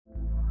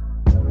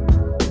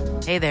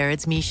Hey there,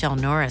 it's Michelle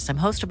Norris. I'm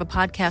host of a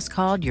podcast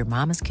called Your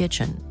Mama's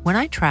Kitchen. When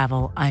I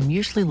travel, I'm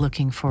usually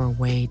looking for a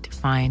way to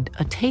find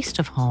a taste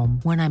of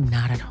home when I'm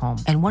not at home.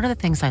 And one of the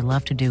things I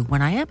love to do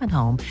when I am at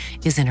home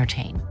is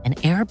entertain. And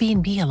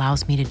Airbnb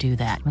allows me to do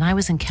that. When I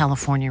was in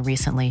California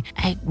recently,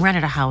 I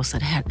rented a house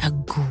that had a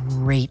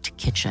great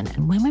kitchen.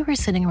 And when we were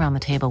sitting around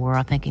the table, we were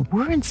all thinking,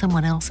 we're in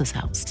someone else's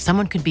house.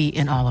 Someone could be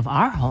in all of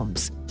our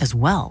homes as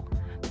well.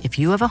 If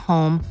you have a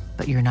home,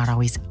 but you're not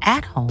always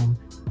at home,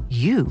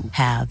 you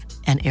have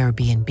an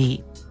Airbnb.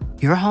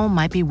 Your home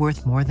might be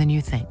worth more than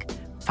you think.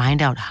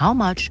 Find out how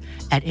much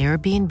at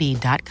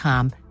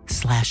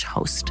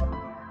airbnb.com/host.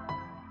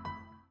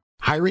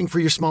 Hiring for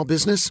your small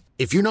business?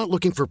 If you're not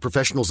looking for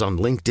professionals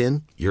on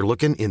LinkedIn, you're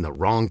looking in the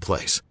wrong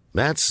place.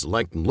 That's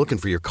like looking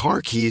for your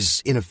car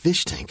keys in a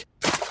fish tank.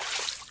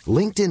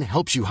 LinkedIn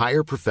helps you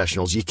hire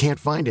professionals you can't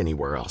find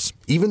anywhere else,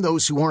 even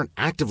those who aren't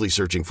actively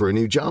searching for a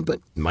new job but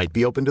might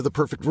be open to the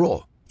perfect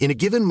role. In a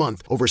given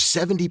month, over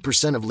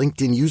 70% of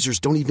LinkedIn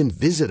users don't even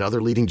visit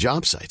other leading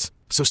job sites.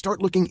 So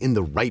start looking in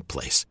the right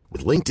place.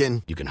 With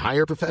LinkedIn, you can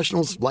hire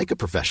professionals like a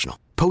professional.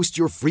 Post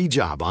your free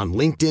job on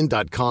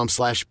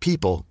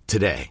linkedin.com/people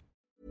today.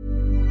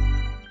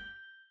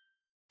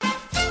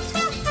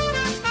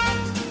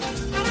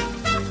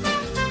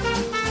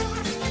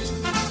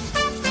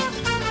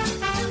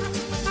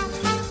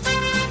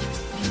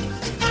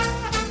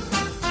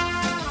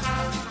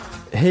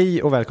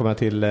 Hej och välkomna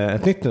till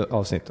ett nytt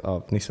avsnitt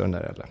av Nisse och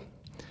den där eller?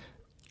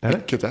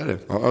 Vilket är det?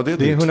 Ja, det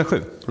är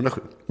 107.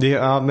 107.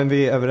 Ja, men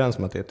vi är överens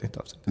om att det är ett nytt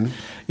avsnitt.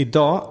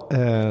 Idag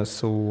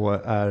så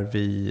är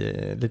vi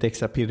lite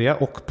extra pirriga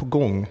och på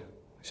gång,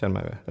 känner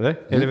man ju, eller?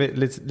 Eller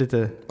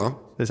lite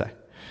så här.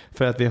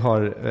 För att vi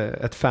har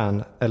ett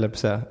fan, eller på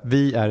säga,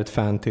 vi är ett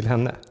fan till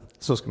henne,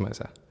 så ska man ju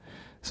säga,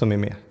 som är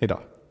med idag.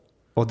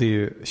 Och det är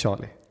ju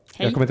Charlie. Hej.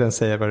 Jag kommer inte ens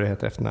säga vad du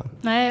heter efternamn.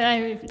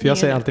 Nej, för jag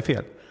säger alltid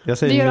fel. Jag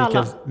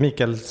säger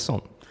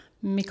Mikaelsson.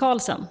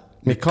 Michaelsen.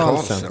 Fy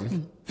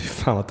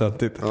fan vad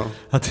töntigt. Ja.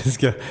 Att vi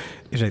ska...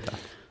 Ursäkta.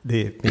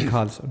 Det är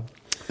Michaelsen.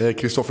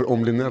 Kristoffer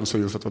Omlinell sa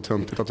just att det var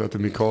töntigt att du heter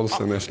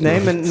Michaelsen.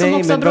 Som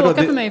också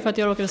bråkade med mig för att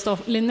jag råkade stå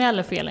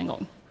Linell fel en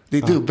gång. Det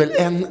är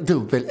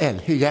dubbel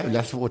L. Hur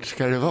jävla svårt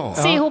ska det vara?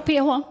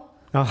 CHPH.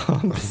 Ja,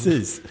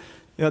 precis.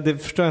 Ja, det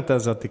förstår jag inte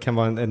ens att det kan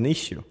vara en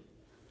issue.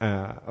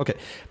 Okej.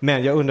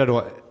 Men jag undrar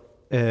då...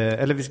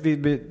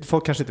 eller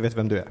folk kanske inte vet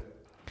vem du är.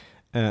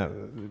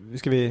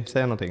 Ska vi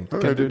säga någonting?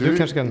 Du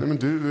kanske kan... Nej, men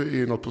du är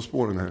ju något på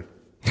spåren här.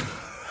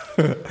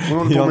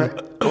 Hon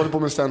håller på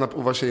med stand-up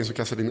och var tjejen som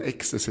kastade in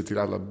ecstasy till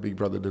alla Big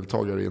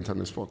Brother-deltagare i en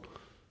tennisboll.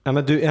 Ja,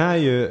 men du är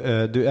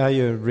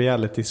ju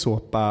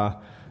reality-såpa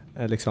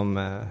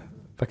liksom,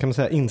 vad kan man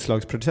säga,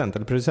 inslagsproducent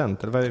eller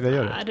producent, eller vad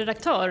gör du?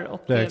 Redaktör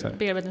och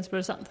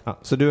bearbetningsproducent. Ja,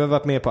 så du har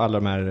varit med på alla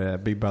de här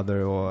Big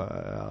Brother och...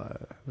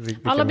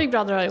 alla Big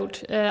Brother har jag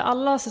gjort.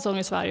 Alla säsonger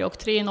i Sverige och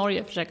 3 i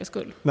Norge för säkerhets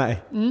skull.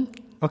 Nej.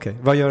 Okej.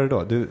 Vad gör du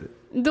då?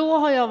 Då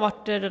har jag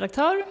varit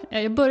redaktör.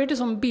 Jag började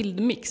som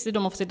bildmix. Det är då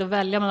man får sitta och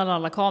välja mellan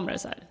alla kameror.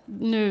 Så här.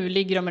 Nu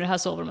ligger de i det här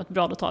sovrummet.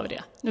 Bra, då tar vi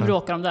det. Nu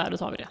bråkar de där, då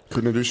tar vi det.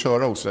 Kunde du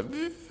köra också?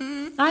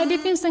 Nej, det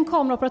finns en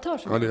kameraoperatör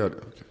som... Ja, det gör det.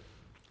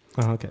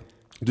 Okej.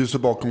 Du står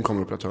bakom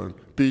kameraoperatören.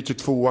 Byter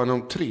 2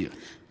 om 3,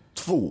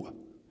 2,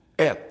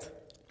 1.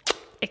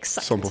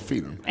 Exakt. Som på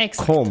film.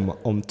 Exakt. Kom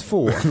om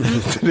 2,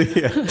 3.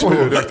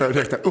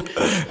 Räkna upp.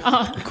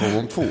 Kom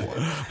om 2,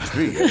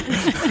 3, 4,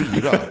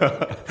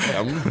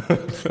 5.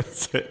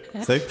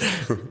 6.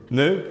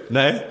 Nu?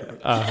 Nej.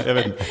 Jag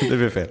vet inte. Det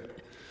blir fel.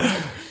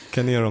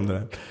 Kan ni göra om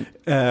det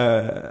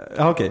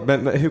där? Okej.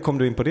 Men hur kom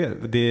du in på det?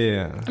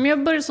 Men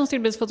jag började som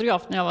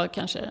stillbildsfotograf när jag var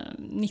kanske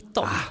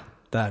 19.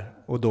 Där.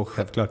 Och då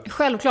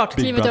självklart.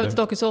 Klivet över till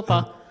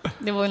dokusåpa.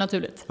 Det var ju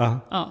naturligt.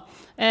 Ja.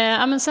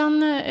 Men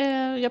sen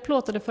jag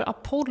plåtade för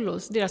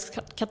Apollos, deras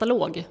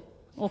katalog.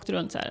 Åkte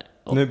runt så här.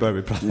 Nu börjar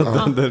vi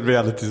prata om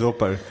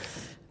reality-såpar.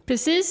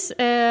 Precis.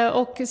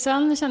 Och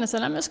sen kände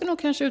jag att jag ska nog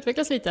kanske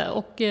utvecklas lite.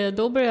 Och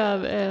då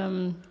började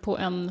jag på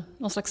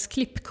någon slags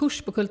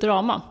klippkurs på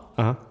Kulturama.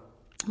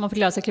 Man fick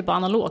lära sig klippa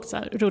analogt, så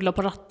här, rulla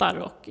på rattar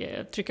och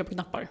trycka på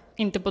knappar.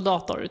 Inte på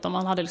dator, utan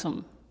man hade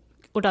liksom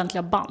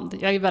ordentliga band.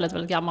 Jag är väldigt,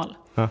 väldigt gammal.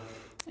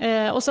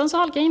 Och sen så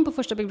halkade jag in på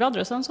första Big Brother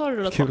och sen så har det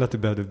rullat på. Kul att du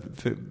började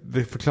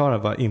förklara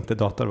vad inte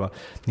dator var.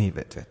 Ni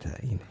vet.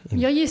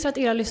 Jag gissar att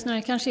era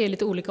lyssnare kanske är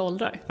lite olika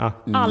åldrar.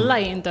 Alla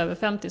är inte över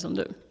 50 som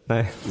du.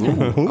 Nej.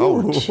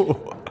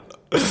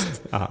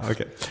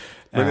 Okay.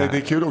 Men det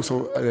är kul också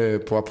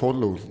på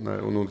Apollo när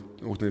hon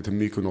åkte ner till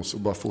Mykonos och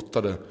bara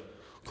fotade.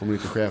 Kommer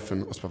inte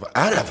chefen och så bara,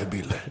 vad är det här för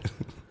bilder?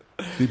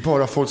 Det är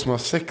bara folk som har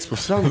sex på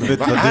stranden. Vad är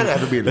det här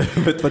för bilder?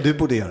 Vet vad du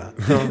borde göra?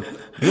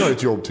 Jag har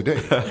ett jobb till dig.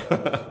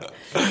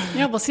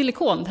 Jag var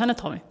silikon, henne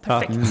tar vi.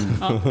 Perfekt.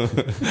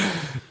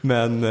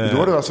 Men, då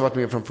har du alltså varit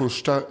med från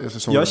första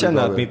säsongen. Jag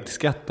känner att mitt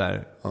skratt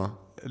där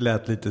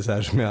lät lite så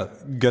här som jag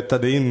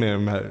göttade in med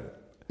de här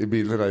i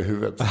bilderna i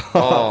huvudet.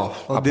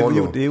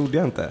 Det gjorde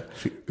jag inte.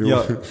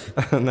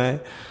 Nej.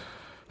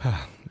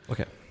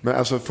 Okej. Men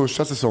alltså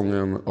första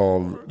säsongen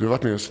av... Du har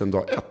varit med sedan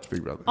dag 1,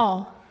 Big Brother.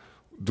 Ja.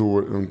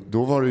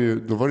 Då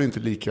var det inte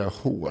lika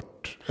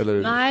hårt.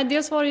 Eller? Nej,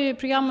 dels var det ju,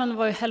 programmen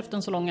var ju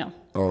hälften så långa.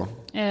 Ja.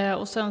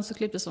 Och sen så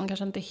klipptes de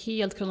kanske inte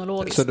helt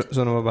kronologiskt.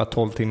 Så de var bara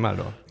 12 timmar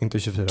då? Inte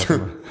 24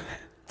 timmar?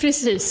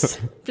 Precis.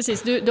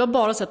 Du har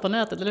bara sett på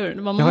nätet, eller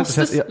hur?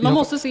 Man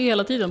måste se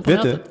hela tiden på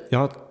nätet. nätet. Jag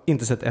har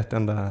inte sett ett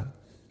enda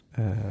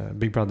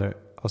Big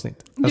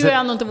Brother-avsnitt. Du är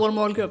ändå inte vår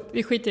målgrupp.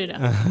 Vi skiter i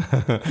det.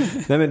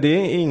 Nej, men det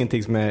är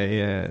ingenting som jag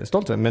är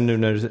stolt över. Men nu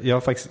när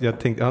jag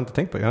har inte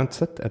tänkt på det. Jag har inte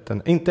sett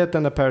inte ett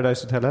enda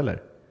Paradise Hotel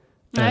heller.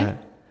 Nej.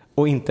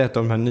 Och inte ett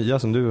av de här nya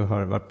som du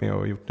har varit med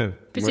och gjort nu.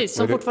 Precis,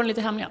 som fortfarande är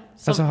lite hemliga.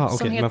 Som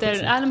de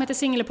heter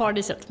Singel i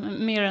Paradiset.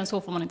 Men mer än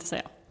så får man inte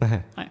säga.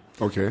 Nej.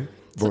 Okej.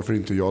 Varför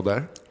inte jag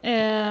där?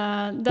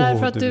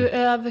 Därför att du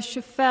är över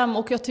 25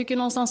 och jag tycker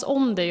någonstans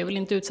om dig och vill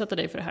inte utsätta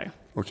dig för det här.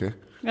 Okej.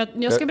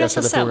 Jag ska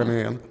berätta sen. Frågan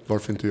igen.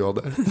 Varför inte jag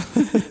där?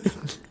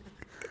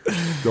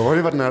 Jag har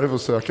ju varit nära på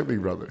att söka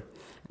Big Brother.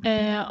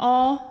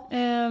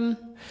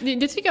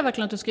 Det tycker jag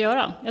verkligen att du ska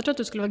göra. Jag tror att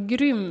du skulle vara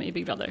grym i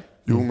Big Brother.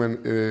 Jo, men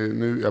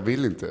nu, jag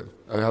vill inte.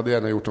 Jag hade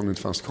gärna gjort om det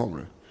inte fanns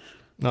kameror.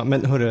 Ja,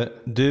 men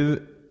hörru,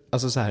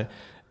 alltså så här,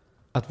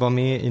 att vara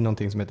med i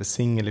någonting som heter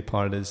Singel i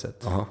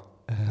Paradiset.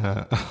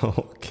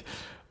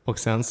 Och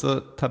sen så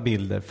ta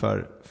bilder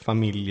för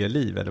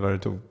familjeliv, eller vad du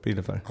tog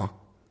bilder för? Ja.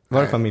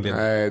 Var det familjen?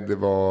 Nej, det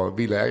var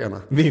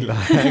villaägarna.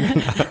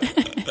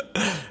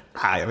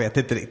 Nej, jag vet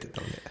inte riktigt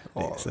om det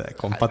är så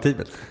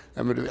kompatibelt.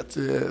 Ja, men du vet,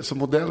 som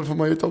modell får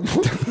man ju ta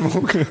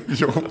många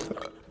jobb.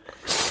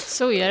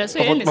 Så är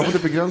det Man liksom. får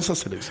inte begränsa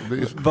sig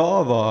liksom.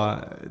 Vad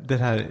var det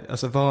här,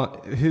 alltså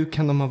hur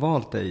kan de ha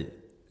valt dig,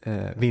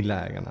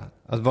 villaägarna?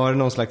 Alltså, var det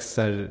någon slags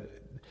så här,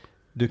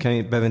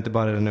 behöver inte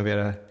bara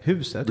renovera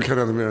huset. Du kan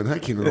renovera den här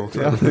killen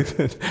också. Ja,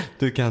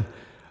 du kan,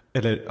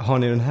 eller har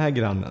ni den här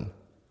grannen?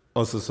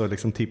 Och så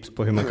liksom tips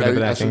på hur man kan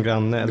beräkna en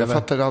granne. Eller jag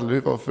fattar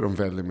aldrig varför de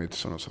väljer mig till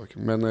sådana saker.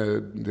 Men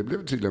det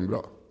blev tydligen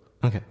bra.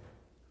 Okej.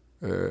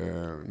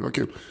 Det var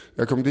kul.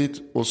 Jag kom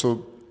dit och så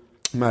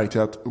märkte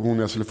jag att hon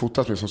jag skulle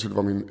fotas med, som skulle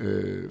vara min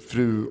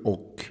fru,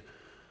 och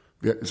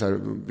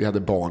vi hade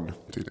barn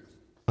tydligen.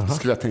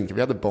 Skulle jag tänka,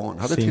 vi hade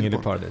barn. Singel i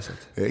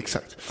Paradiset.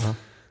 Exakt.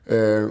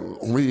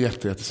 Hon var ju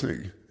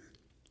jättesnygg.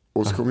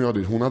 Och så kom jag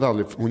dit.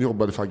 Hon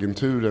jobbade för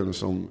agenturen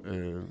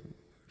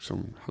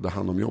som hade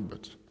hand om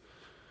jobbet.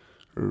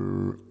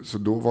 Så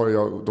då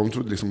var de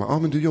trodde liksom,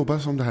 men du jobbar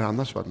som det här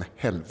annars. Nej,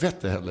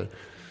 helvete heller.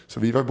 Så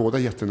vi var båda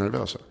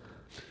jättenervösa.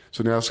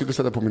 Så när jag skulle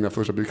sätta på mina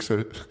första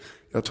byxor,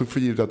 jag tog för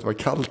givet att det var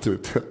kallt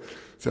ute.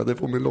 Så jag hade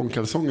på mig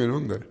långkalsonger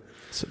under.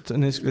 Så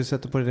ni skulle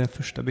sätta på dig den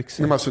första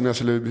byxan? Nej, alltså när jag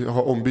skulle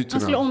ha ombytena.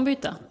 Man skulle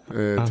ombyta?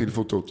 Till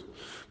fotot.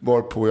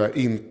 Varpå jag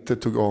inte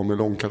tog av mig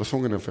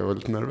långkalsongerna för jag var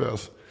lite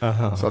nervös.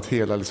 Aha. Så att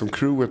hela liksom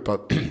crewet bara,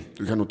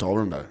 du kan nog ta av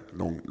dem där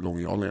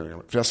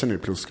långjallningarna. Förresten är det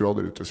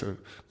plusgrader ute. Så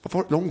varför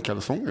har du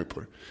långkalsonger på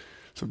det?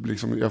 Så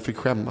liksom, jag fick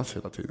skämmas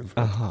hela tiden.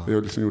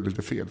 Jag liksom gjorde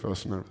lite fel för jag var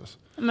så nervös.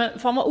 Men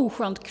fan vad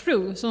oskönt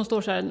crew som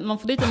står så här. Man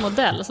får dit en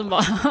modell som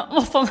bara,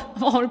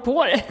 vad har du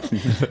på dig?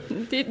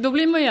 Då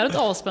blir man ju jävligt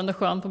avspänd och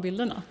skön på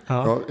bilderna.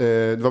 Ja,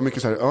 det var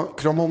mycket så här,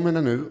 krama om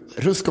henne nu.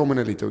 Ruska om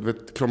henne lite. Och du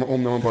vet, krama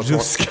om när man bara...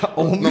 Ruska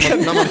om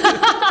henne?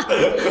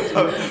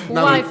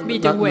 Wife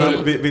beat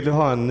away. Vill du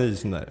ha en ny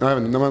sån där? Nej,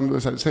 när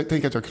man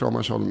tänk att jag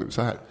kramar Charlie nu,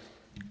 så här.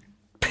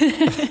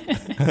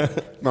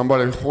 Man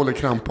bara håller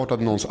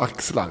krampartat någons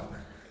axlar.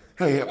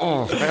 Hej,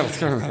 jag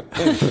älskar henne.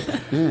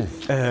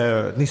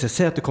 Nisse,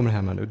 säg att du kommer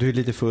hem här nu. Du är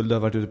lite full, du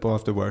har varit ute på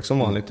after work som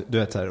vanligt. Du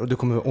vet så här, och du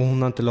kommer,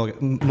 hon har inte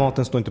lagat,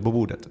 maten står inte på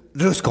bordet.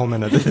 Rusk om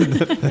henne.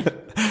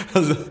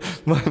 Alltså,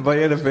 vad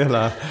är det för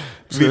hela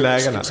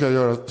villägarna? Ska jag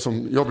göra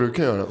som jag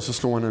brukar göra, så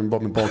slår henne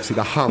bara med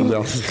baksida hand i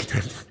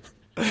ansiktet.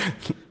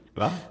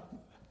 Va?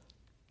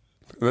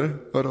 Eller?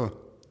 Vadå?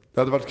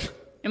 Det hade varit...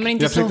 Ja, men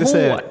inte så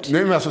hårt.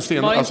 Nej, men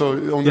alltså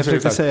om jag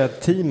försökte säga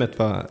att teamet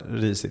var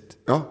risigt.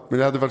 Ja, men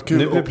det hade varit kul.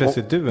 Nu är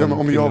plötsligt du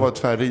om jag var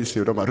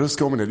tvärrisig och de bara,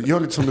 ruska om henne. Gör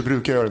lite som du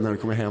brukar göra när du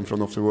kommer hem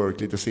från after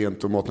work lite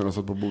sent och maten har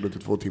stått på bordet i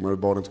 2 timmar och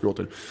barnet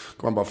gråter.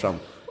 Kommer man bara fram,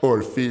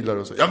 örfilar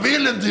och så. Jag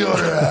vill inte göra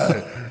det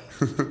här!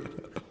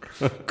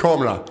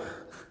 Kamera.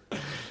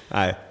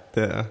 Nej,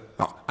 det...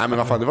 Ja, nej, men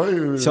vad fan, det var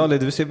ju... Charlie,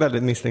 du ser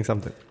väldigt misstänksam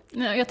ut.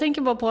 Nej, jag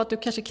tänker bara på att du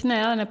kanske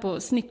knäar henne på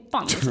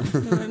snippan.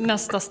 Liksom.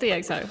 Nästa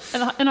steg så här.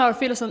 En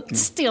örfil och sen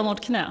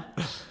stenhårt knä.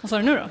 Vad sa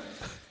du nu då?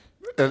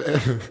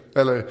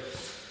 Eller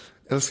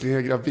älskling,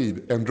 jag är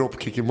gravid. En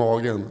dropkick i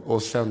magen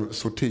och sen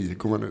sorti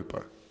går man ut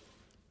bara.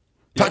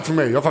 Tack för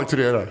mig, jag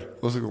fakturerar.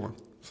 Och så går man.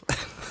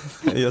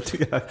 Jag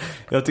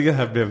tycker det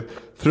här blev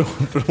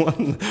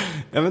från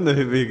jag vet inte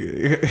hur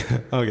vi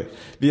okay.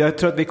 Jag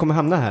tror att vi kommer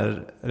hamna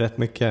här rätt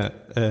mycket,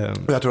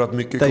 jag tror att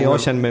mycket där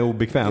jag känner mig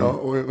obekväm. Ja,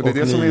 och det är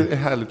det som är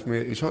härligt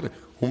med Charlie.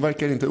 Hon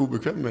verkar inte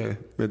obekväm med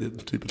den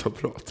typen av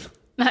prat.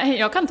 Nej,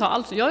 jag kan ta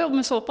allt. Jag jobbar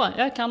med såpa.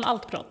 Jag kan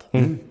allt prat.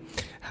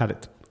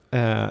 Härligt.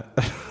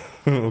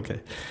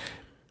 Okej.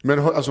 Men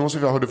alltså,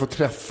 har du fått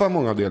träffa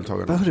många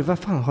deltagare? Vad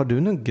fan, har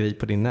du någon grej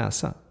på din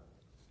näsa?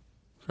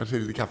 Kanske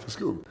lite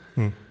kaffeskum.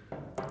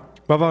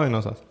 Var var vi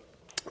någonstans?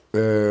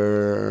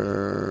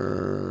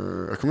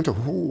 Jag kommer inte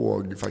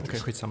ihåg faktiskt. Okej,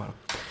 skitsamma då.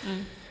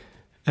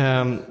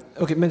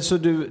 Okej, men så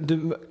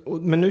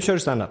men nu kör du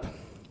stand-up?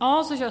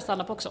 Ja, så kör jag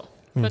stand-up också.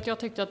 För att jag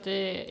tyckte att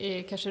det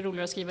är kanske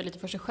roligare att skriva lite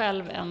för sig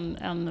själv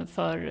än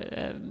för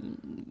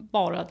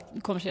bara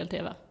kommersiell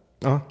tv.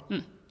 Ja.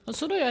 Och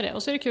så då gör jag det.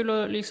 Och så är det kul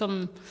att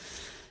liksom...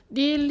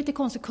 Det är lite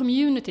konstig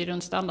community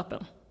runt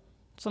stand-upen.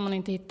 Som man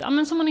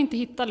inte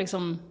hittar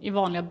liksom i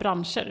vanliga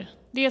branscher.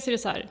 Dels är det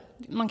så här,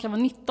 man kan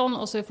vara 19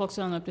 och så är folk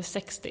som blir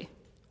 60.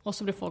 Och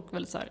så blir folk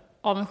väldigt så här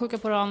avundsjuka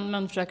på den,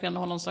 men försöker ändå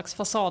ha någon slags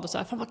fasad och så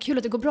här, fan vad kul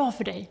att det går bra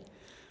för dig.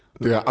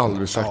 Det har jag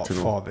aldrig sagt till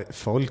någon.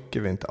 Folk är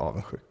väl inte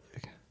avundsjuka?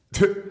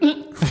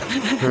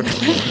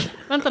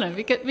 Vänta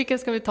nu, vilka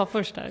ska vi ta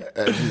först här?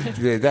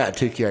 Det där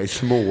tycker jag är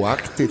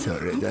småaktigt,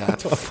 hörru. Det är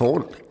att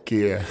folk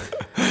är...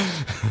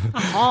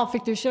 Jaha,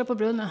 fick du köra på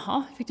brunnen?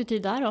 Jaha, fick du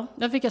tid där då?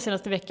 Den fick jag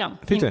senast i veckan.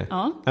 Fick du?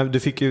 Ja. Du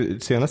fick ju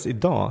senast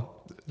idag.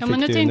 Ja, men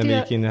nu när vi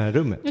gick in i det här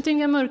rummet. Nu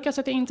tänkte jag mörka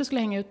så att jag inte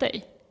skulle hänga ut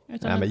dig.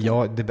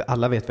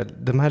 Alla vet väl,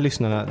 de här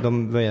lyssnarna,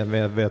 de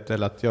vet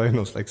väl att jag är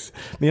någon slags...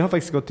 Men jag har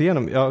faktiskt gått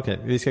igenom,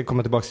 vi ska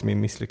komma tillbaka till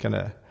min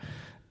misslyckande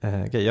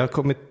grej. Jag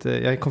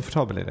är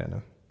komfortabel i det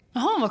nu.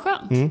 Jaha, vad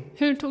skönt.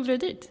 Hur tog du dig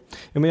dit?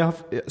 Ja, men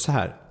så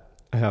här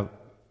har jag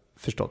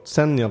förstått.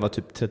 Sen jag var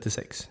typ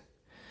 36.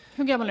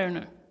 Hur gammal är du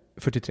nu?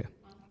 43.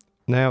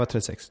 När jag var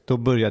 36, då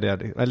började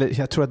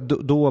jag tror att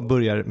då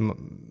börjar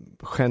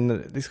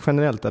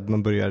generellt att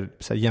man börjar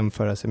så här,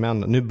 jämföra sig med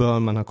andra. Nu bör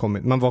man ha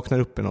kommit, man vaknar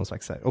upp i någon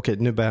slags så här, okej,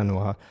 nu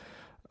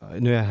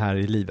är jag här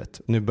i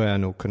livet. Nu börjar jag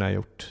nog kunna ha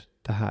gjort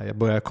det här. Jag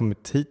börjar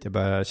kommit hit, jag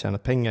börjar tjäna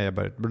pengar, jag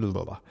börjar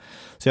blablabla.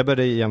 Så jag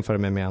började jämföra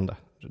mig med andra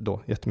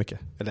då jättemycket.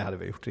 Eller det hade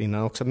vi gjort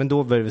innan också, men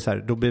då var det så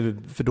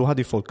här, för då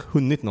hade ju folk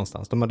hunnit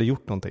någonstans. De hade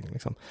gjort någonting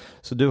liksom.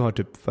 Så du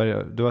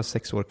har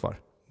 6 år kvar.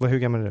 Hur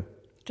gammal är du?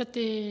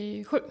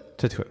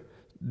 37.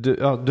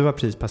 Du har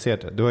precis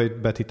passerat det. Du har ju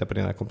börjat titta på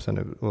dina kompisar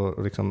nu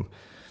och liksom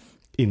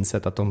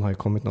insett att de har ju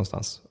kommit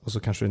någonstans. Och så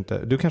kanske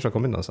du kanske har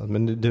kommit någonstans,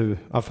 men du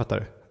fattar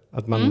du?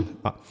 Att man,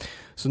 ja.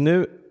 Så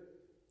nu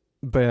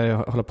börjar jag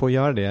hålla på att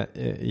göra det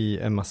i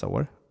en massa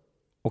år.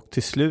 Och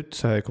till slut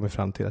så har jag kommit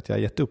fram till att jag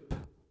har gett upp.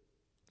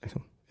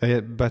 Liksom. Jag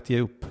har börjat ge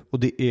upp. Och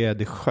det är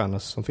det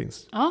skönaste som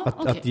finns.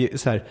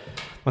 Så här,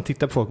 man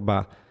tittar på folk och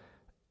bara,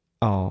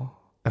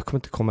 jag kommer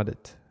inte komma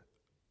dit.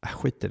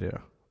 Skit i det då.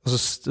 Och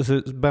så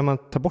börjar man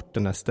ta bort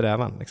den här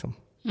strävan liksom.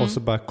 Och så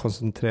bara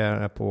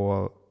koncentrera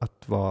på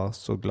att vara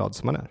så glad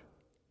som man är.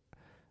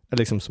 Eller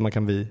liksom som man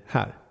kan bli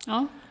här.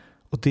 Ja.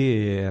 Och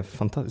det är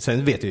fantastiskt.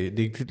 Sen vet jag ju,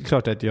 det är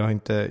klart att jag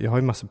har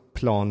ju massa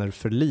planer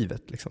för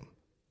livet liksom.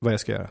 Vad jag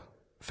ska göra.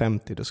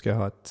 50, då ska jag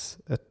ha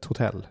ett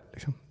hotell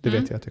liksom. Det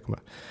vet jag att jag kommer.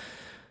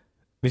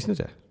 Visste du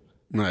inte det?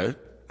 Nej.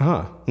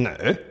 Aha,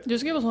 nej. Du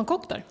ska vara som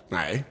kock där.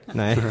 Nej.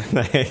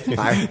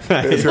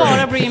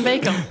 Bara bring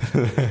bacon.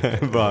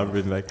 Bara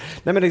bring bacon.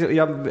 Nej, men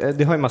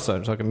det har ju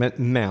massa saker.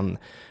 Men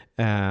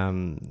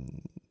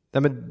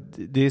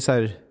det är så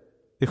här,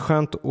 det är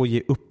skönt att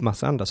ge upp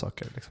massa andra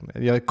saker. Liksom.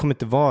 Jag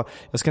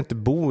ska inte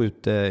bo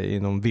ute i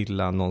någon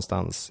villa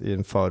någonstans i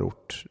en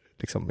förort.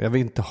 Liksom. Jag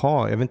vill inte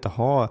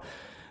ha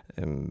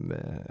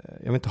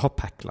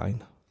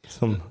packline.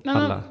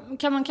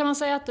 Kan man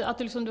säga att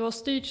liksom du har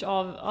styrts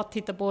av att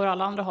titta på hur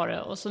alla andra har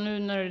det, och så nu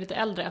när du är lite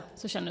äldre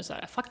så känner du så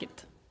här, fuck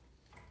it.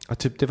 Ja,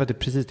 typ, det var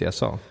precis det jag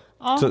sa.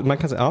 Ja. Så man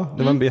kan säga,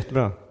 det var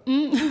jättebra.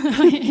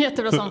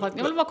 Jättebra sammanfattning.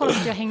 Jag vill bara kolla så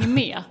att jag hänger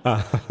med.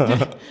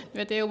 Du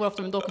vet, jag jobbar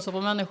ofta med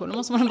dokusåpamänniskor. Då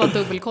måste man bara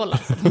dubbelkolla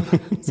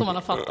så man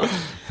har fattat.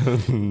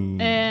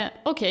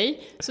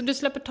 Okej, så du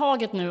släpper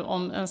taget nu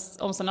om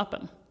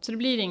stand-upen. Så det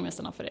blir ingen mer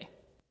stand-up för dig?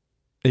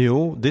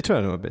 Jo, det tror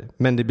jag nog blir.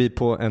 Men det blir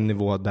på en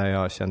nivå där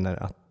jag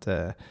känner att...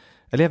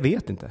 eller jag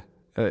vet inte.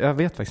 Jag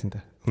vet faktiskt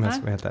inte, om jag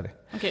ska vara helt ärlig.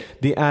 Okay.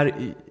 Det är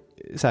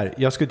så här,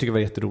 jag skulle tycka det var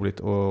jätteroligt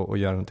att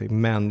göra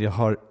någonting. Men jag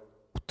har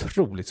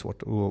otroligt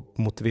svårt att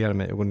motivera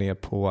mig att gå ner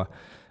på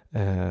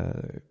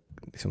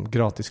liksom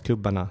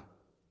gratisklubbarna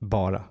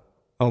bara.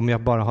 Om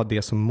jag bara har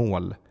det som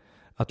mål.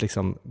 Att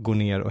liksom gå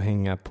ner och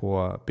hänga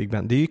på Big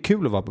Ben. Det är ju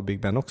kul att vara på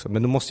Big Ben också.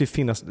 Men det måste ju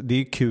finnas... Det är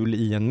ju kul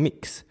i en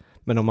mix.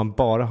 Men om man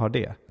bara har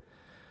det,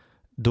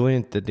 då är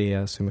inte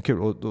det som är kul.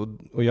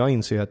 Och jag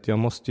inser ju att jag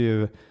måste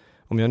ju,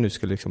 om jag nu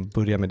skulle liksom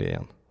börja med det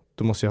igen,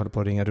 då måste jag hålla på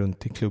att ringa runt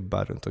till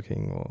klubbar runt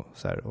omkring och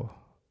så här. Och,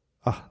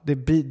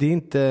 det är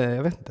inte,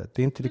 jag vet inte,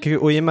 det är inte kul.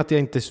 Och i och med att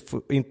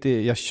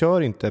jag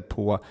kör inte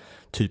på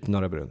typ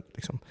Norra Brunn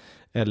liksom.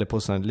 Eller på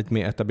sådana lite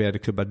mer etablerade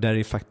klubbar där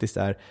det faktiskt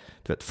är,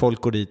 du vet,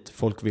 folk går dit,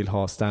 folk vill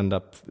ha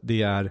stand-up.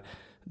 Det är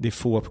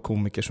få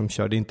komiker som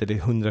kör. Det är inte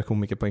 100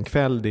 komiker på en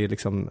kväll. Det är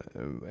liksom,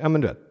 ja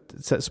men du vet,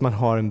 så man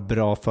har en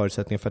bra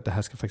förutsättning för att det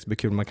här ska faktiskt bli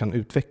kul. Man kan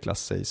utveckla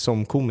sig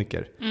som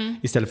komiker.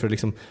 Istället för att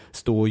liksom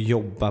stå och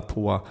jobba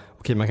på,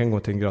 okej, man kan gå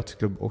till en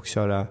gratisklubb och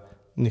köra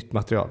nytt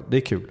material. Det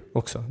är kul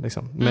också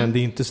liksom. Men det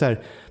är inte så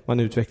här, man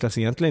utvecklas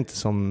egentligen inte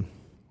som,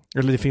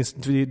 eller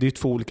det är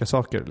 2 olika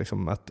saker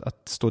liksom,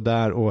 att stå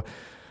där och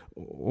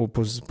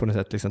på något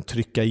sätt liksom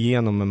trycka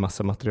igenom en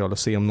massa material och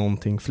se om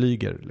någonting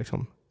flyger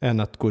liksom, än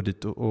att gå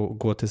dit och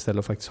gå till ställe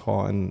och faktiskt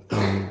ha en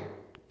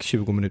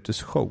 20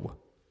 minuters show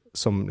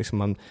som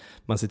liksom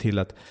man ser till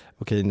att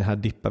okej, den här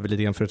dippar vi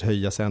lite grann för att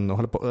höja sen och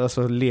hålla på,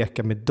 alltså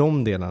leka med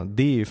de delarna,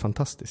 det är ju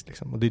fantastiskt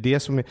liksom. Och det är det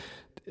som är,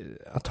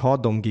 att ha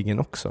de giggen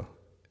också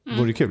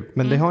vore kul,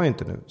 men det har jag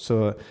inte nu.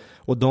 Så,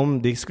 och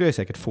det skulle jag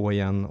säkert få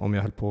igen om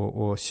jag höll på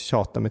och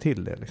tjata mig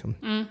till det liksom.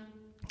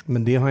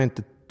 Men det har jag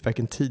inte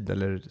varken tid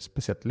eller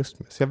speciellt lust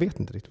med. Så jag vet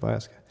inte riktigt vad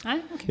jag ska.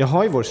 Nej, okay. Jag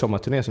har ju vår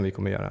sommarturné som vi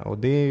kommer göra, och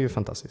det är ju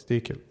fantastiskt, det är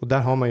kul. Och där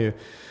har man ju,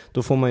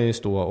 då får man ju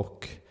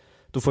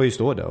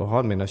stå där och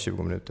ha mina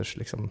 20 minuters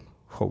liksom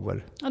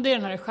shower. Ja, det är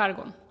den här i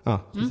skärgården. Ja,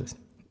 precis.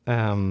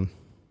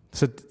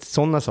 Så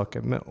sådana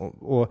saker.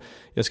 Och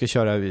jag ska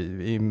köra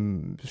i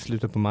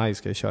slutet på maj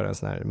ska jag köra en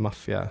sån här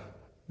maffia.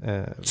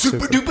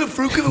 Superduper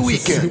frugal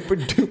weekend.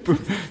 Superduper.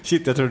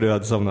 Shit, jag trodde du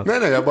hade somnat.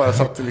 Nej, jag bara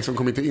satt liksom,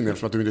 kom inte in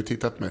eftersom att du inte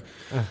tittat med.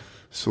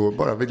 Så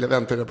bara ville jag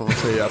vänta på att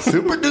säga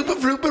superduper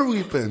frugal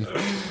weekend.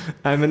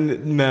 Nej, men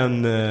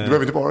du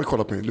behöver inte bara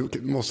kolla på mig.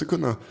 Du måste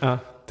kunna. Ja.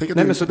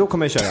 Nej, men så då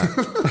kommer jag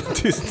köra.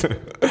 Tyst nu.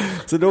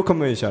 Så då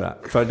kommer jag köra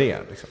för det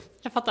liksom.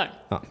 Jag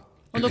fattar. Ja.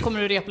 Och då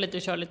kommer du repa lite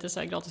och köra lite så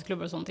här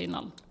gratisklubbar och sånt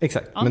innan.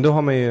 Exakt, men då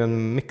har man ju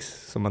en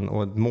mix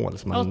och ett mål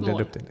som man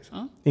leder upp till.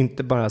 Liksom.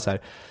 Inte bara så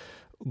här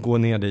gå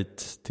ner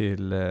dit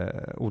till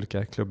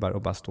olika klubbar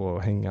och bara stå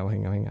och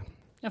hänga.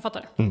 Jag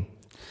fattar.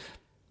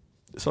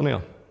 Sån är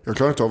jag. Jag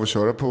klarar inte av att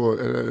köra på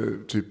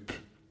typ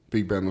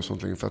Big Ben och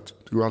sånt längre för att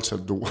det går alls så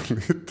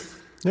dåligt.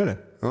 Gör det?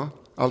 Ja,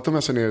 allt om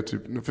jag ser ner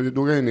typ, för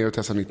då går jag ner och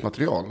testar nytt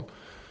material.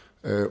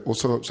 Och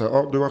så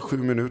här, du har 7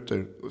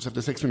 minuter. Och så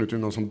efter 6 minuter är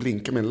det någon som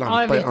blinkar med en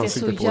lampa i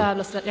ansiktet på.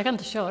 Jag kan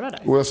inte köra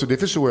där. Och alltså, det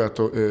förstår jag att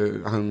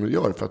han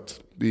gör, för att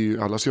det är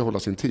ju, alla ska hålla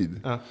sin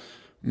tid. Ja.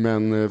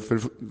 Men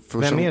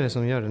vem är det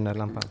som gör den där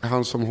lampan?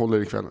 Han som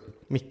håller i kvällen.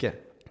 Micke?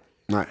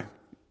 Nej,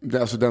 det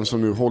är alltså den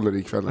som nu håller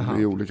i kvällen.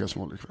 Det är olika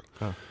som håller i kvällen.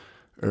 Ja.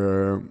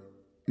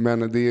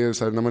 Men det är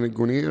så här, när man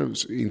går ner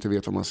och inte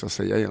vet vad man ska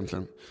säga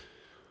egentligen.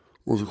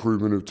 Och så 7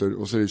 minuter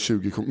och så är det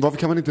 20 komiker. Varför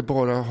kan man inte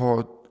bara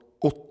ha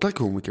 8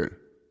 komiker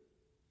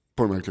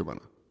på de här klubbarna?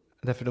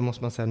 Därför då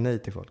måste man säga nej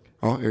till folk.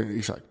 Ja,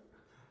 exakt.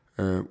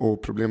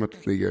 Och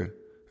problemet ligger,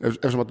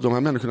 eftersom att de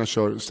här människorna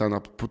kör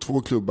stand-up på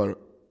 2 klubbar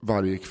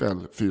varje kväll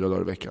 4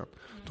 dagar i veckan.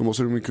 Då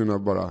måste de kunna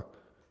bara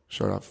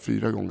köra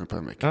 4 gånger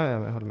per vecka. Ja,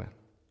 jag håller med.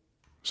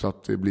 Så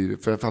att det blir,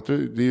 för jag fattar,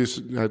 det är ju,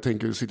 jag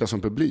tänker sitta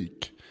som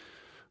publik.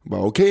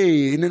 Bara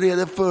okej, är ni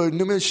redo för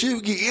nummer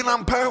 20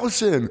 innan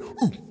pausen?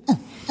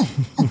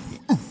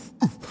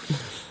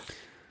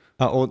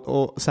 Ja,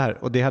 och så här,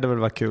 och det hade väl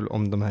varit kul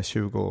om de här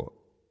 20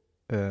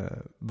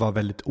 var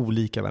väldigt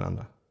olika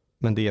varandra.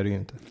 Men det är det ju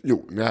inte.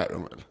 Jo, det är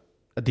de väl.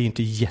 Det är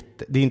inte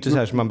det är inte så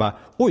här som man bara,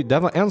 oj, där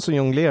var en som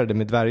jonglerade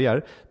med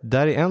dvärgar.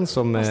 Där är en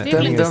som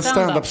den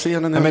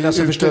stand-up-scenen är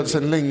alltså förstådd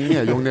sedan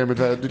länge. Jonglerade med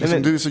dvärgar.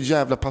 Du är så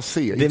jävla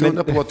passé. Inte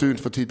undra på att du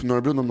inte får tid på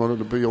Norra Brunn om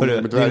någon på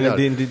jonglerade med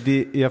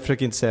dvärgar. Jag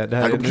försöker inte säga det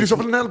här. Här kommer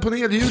Kristoffer Lennell på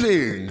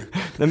nedhjuling.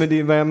 Nej, men det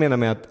är vad jag menar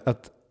med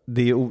att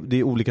det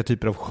är olika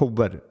typer av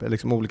shower,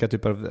 liksom olika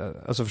typer av,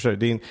 alltså förstår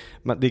du,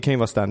 det kan ju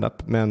vara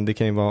stand-up, men det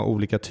kan ju vara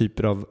olika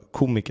typer av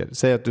komiker.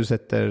 Säg att du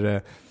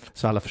sätter,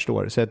 så alla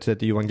förstår, säg att du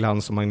sätter Johan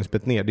Glans och Magnus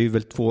Bettner. Det är ju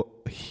väl 2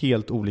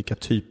 helt olika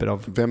typer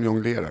av... Vem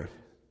jonglerar?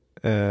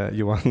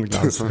 Johan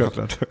Glans,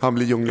 självklart. Han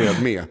blir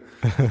jonglerad med.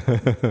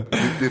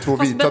 Det är 2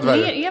 vita dvärgar.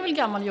 Bettner är väl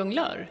gammal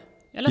jonglör?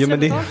 Jag läser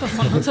reportage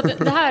om honom. Så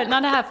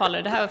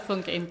det här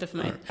funkar inte för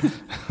mig.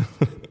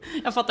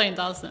 Jag fattar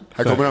inte alls det.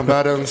 Här kommer han,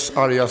 världens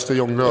argaste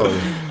jonglör.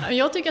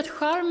 Jag tycker att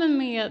charmen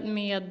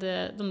med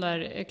de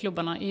där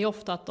klubbarna är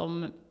ofta att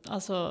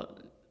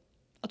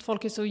att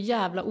folk är så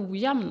jävla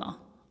ojämna.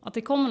 Att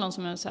det kommer någon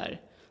som är så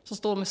här, som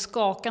står med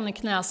skakande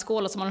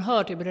knäskålar som man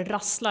hör typ det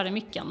rasslar i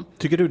micken.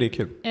 Tycker du det är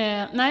kul?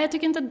 Nej, jag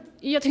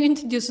tycker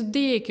inte just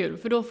det är kul,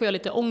 för då får jag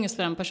lite ångest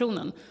för den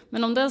personen.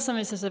 Men om den sen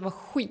visar sig vara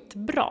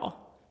skitbra,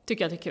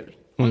 tycker jag att det är kul.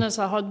 Om den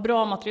så här, har ett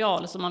bra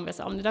material så man vet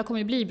att det där kommer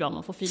ju bli bra,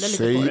 man får fila lite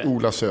på det. Säg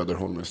Ola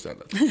Söderholm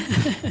istället.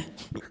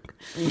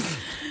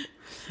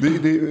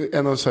 det är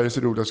en av Sveriges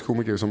roligaste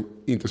komiker som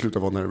inte slutar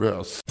vara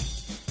nervös.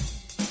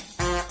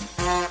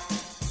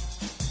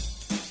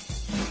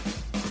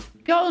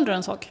 Jag undrar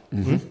en sak.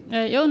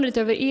 Jag undrar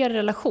lite över er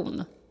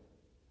relation.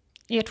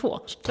 Er 2.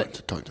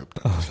 Ta inte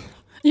upp det.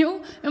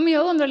 Jo, men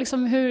jag undrar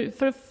liksom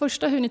för det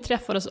första hur ni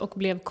träffades och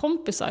blev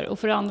kompisar, och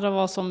för det andra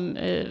vad som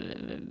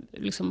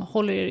liksom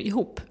håller er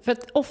ihop. För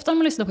att ofta när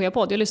man lyssnar på er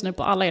podd, jag lyssnar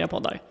på alla era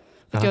poddar,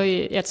 för jag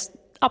är ert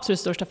absolut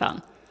största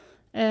fan.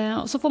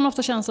 Så får man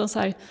ofta känslan så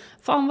här,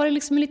 fan var det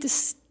liksom lite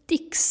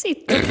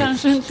sticksigt och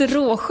kanske inte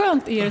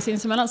råskönt er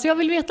sinsemellan. Så jag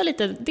vill veta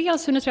lite,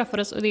 dels hur ni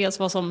träffades och dels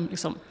vad som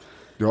liksom...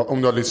 Ja,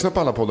 om du har lyssnat på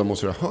alla poddar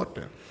måste du ha hört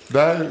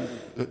det.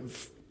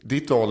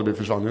 Ditt alibi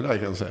försvann ju där,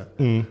 kan jag säga.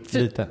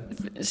 Lite.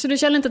 Så du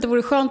känner inte att det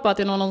vore skönt på att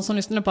det är någon som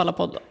lyssnar på alla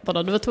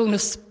poddar? Du var tvungen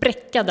att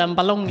spräcka den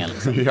ballongen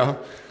liksom. Ja,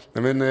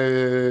 men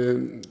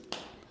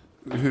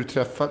hur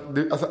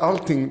alltså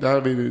allting, det här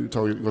har vi ju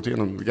gått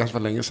igenom ganska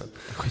länge sedan.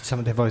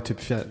 Skitsamma, det var ju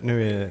typ det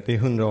är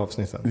 100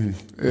 avsnitt sedan.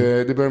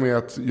 Det börjar med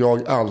att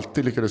jag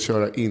alltid lyckades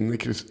köra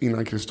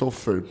innan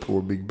Kristoffer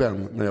på Big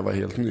Ben när jag var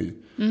helt ny.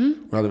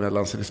 Och jag hade väl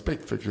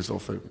respekt för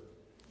Kristoffer.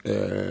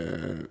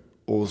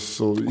 Och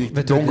så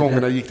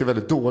gångerna gick det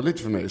väldigt dåligt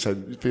för mig. Så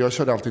här, för jag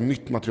körde alltid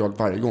nytt material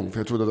varje gång. För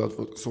jag trodde att det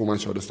var så man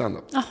körde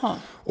stand-up.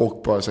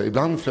 Och bara så här,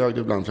 ibland flög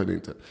det, ibland flög det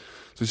inte.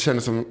 Så det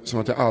kändes som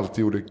att jag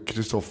alltid gjorde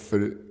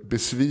Kristoffer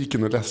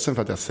besviken och ledsen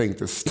för att jag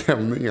sänkte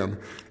stämningen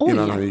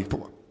innan han gick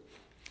på.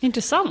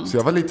 Intressant. Så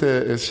jag var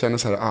lite, kände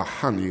så här,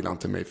 han gillar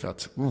inte mig för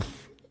att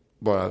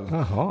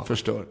bara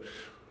förstör.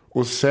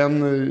 Och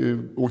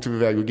sen åkte vi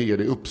iväg och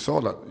giggade i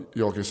Uppsala.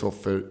 Jag och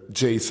Kristoffer,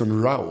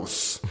 Jason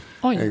Rouse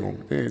en gång.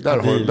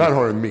 Där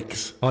har en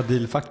mix. Ja,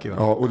 Dealfucky va?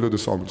 Ja, och Ludde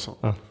Samuelsson.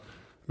 Ja.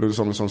 Ludde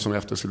Samuelsson som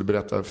efter skulle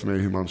berätta för mig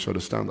hur man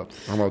körde stand-up.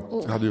 Han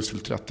hade just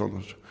fyllt 13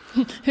 år.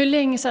 Hur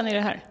länge sedan är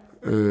det här?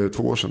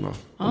 2 år sedan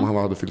då. Om han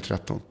hade fyllt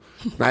 13.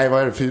 Nej,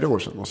 vad är det? 4 år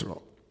sedan måste det vara.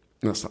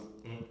 Nästan.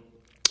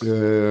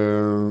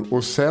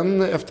 Och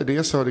sen efter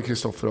det så hade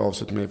Kristoffer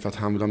avsett mig för att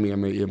han ville ha med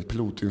mig i en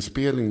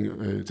pilotinspelning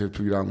till ett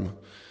program,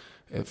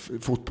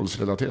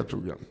 fotbollsrelaterat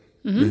program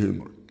med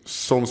humor,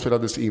 som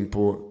spelades in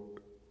på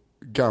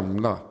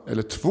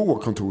 2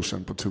 kontor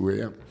sedan på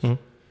 2am.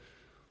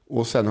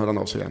 Och sen hörde han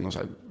av sig igen och sa,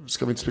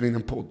 ska vi inte spela in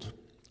en podd?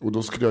 Och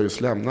då skulle jag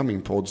just lämna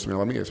min podd som jag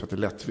var med i, som heter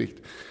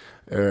Lättvikt,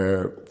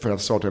 för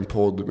att starta en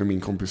podd med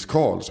min kompis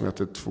Karl som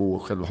heter 2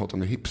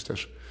 självhatande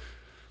hipsters.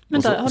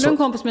 Vänta, har du en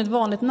kompis med ett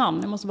vanligt namn?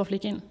 Jag måste bara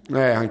flika in.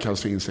 Nej, han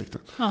kallas för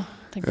Insekten.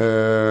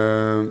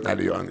 Nej,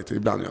 det gör han inte.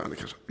 Ibland gör han det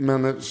kanske.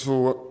 Men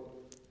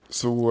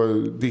så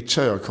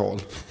ditchar jag Karl.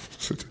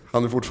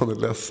 Han är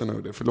fortfarande ledsen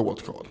över det.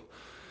 Förlåt Karl.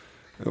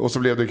 Och så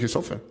blev det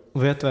Kristoffer.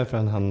 Och vet du varför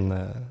han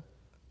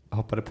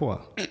hoppade på?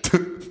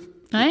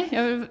 Nej,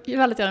 jag vill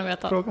väldigt gärna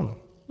veta. Frågan.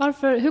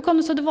 Varför? Hur kom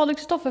det så att du valde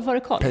Kristoffer före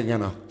Karl?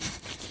 Pengarna.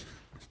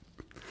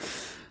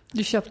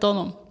 Du köpte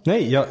honom?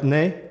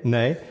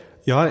 Nej.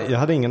 Jag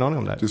hade ingen aning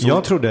om det. Du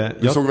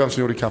såg vem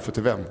som gjorde kaffe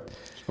till vem?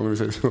 Om vi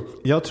säger så.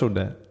 Jag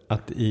trodde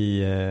att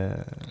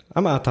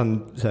att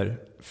han så här,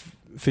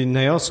 för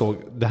när jag såg,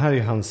 det här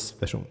är hans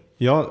version.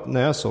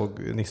 När jag såg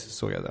Nisse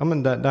såg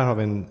jag, där har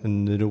vi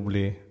en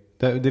rolig,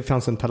 det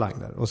fanns en talang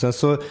där. Och sen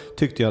så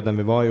tyckte jag när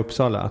vi var i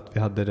Uppsala att vi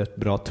hade rätt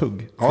bra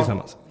tugg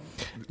tillsammans.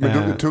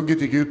 Men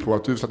tugget gick ut på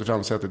att du satt i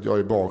framsätet, jag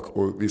är bak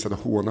och visade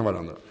håna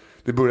varandra.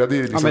 Det började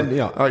ju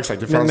liksom...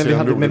 exakt.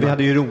 Men vi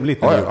hade ju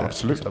roligt.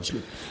 Absolut.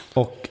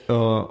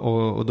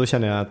 Och då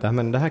kände jag att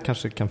det här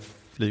kanske kan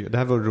flyga. Det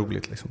här var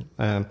roligt liksom.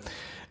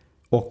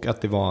 Och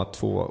att det var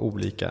 2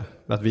 olika.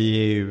 Att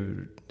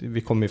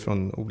vi kommer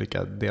från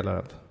olika delar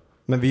av...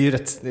 Men vi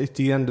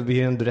är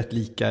ändå rätt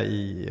lika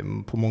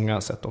på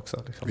många sätt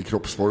också. Liksom. I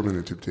kroppsformen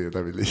är typ det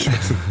där vi är lika.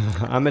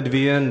 Ja, men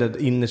vi är ändå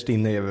innerst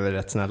inne är vi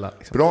rätt snälla.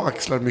 Liksom. Bra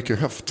axlar, mycket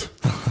höft.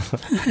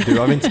 Du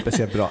har väl inte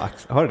speciellt bra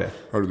axlar? Har du det?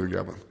 Har du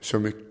grabben? Kör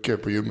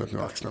mycket på gymmet nu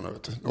axlarna,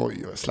 vet du.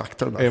 Oj, jag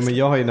slaktar dem. Ja, men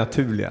jag har ju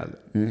naturliga.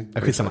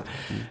 Skitsamma.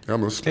 Jag har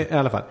muskler. I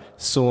alla fall.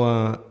 Så,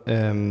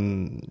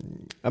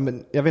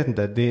 men jag vet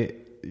inte.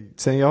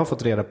 Sen jag har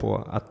fått reda på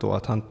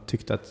att han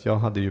tyckte att jag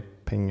hade ju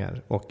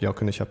pengar och jag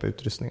kunde köpa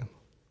utrustningen.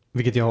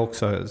 Vilket jag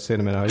också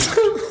sedermera har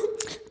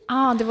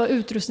gjort. Det var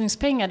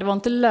utrustningspengar. Det var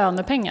inte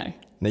lönepengar.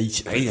 Nej,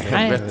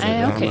 helvete.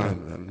 Nej, okej.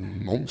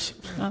 Moms.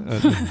 Ja.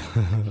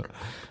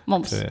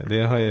 Moms.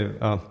 Det har ju,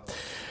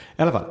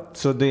 i alla fall.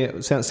 Så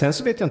sen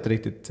så vet jag inte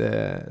riktigt.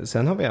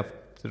 Sen har vi haft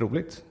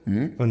roligt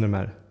under de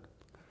här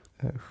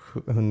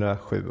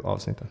 107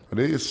 avsnitten.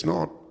 Det är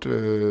snart,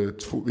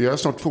 vi har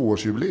snart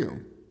 2-årsjubileum.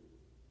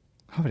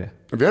 Har vi det?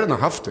 Vi har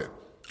redan haft det.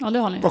 Ja, det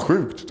har ni. Vad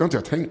sjukt, det har inte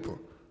jag tänkt på.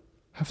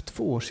 Haft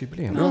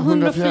 2-årsjubileum? Ja,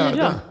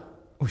 104.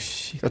 Oh,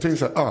 shit. Jag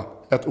tänkte så här,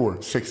 1 år,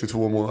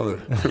 62 månader.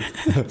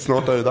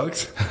 Snart är det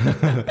dags.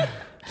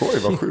 Oj,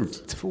 vad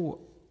sjukt. 2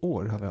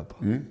 år har vi hållit på.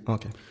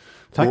 Okay.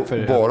 Tack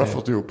för bara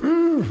fått ihop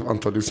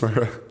antal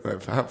lyssnare. Nej,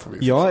 för här får vi.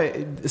 Ja,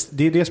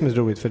 det är det som är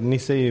roligt. För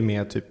Nisse är ju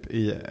med typ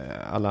i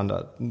alla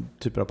andra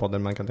typer av poddar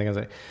man kan tänka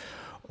sig.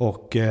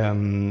 Och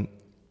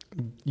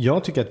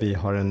jag tycker att vi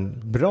har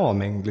en bra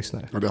mängd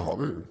lyssnare. Ja, det har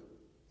vi.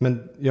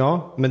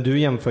 Men du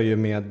jämför ju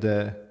med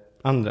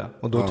andra.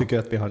 Och då tycker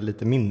jag att vi har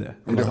lite mindre.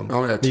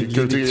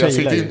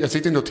 Jag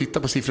sitter inte och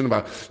tittar på siffrorna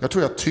och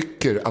bara, jag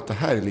tycker att det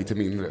här är lite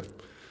mindre.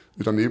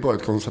 Utan det är ju bara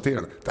ett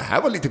konstaterande. Det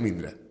här var lite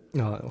mindre.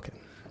 Ja, okej.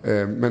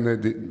 Men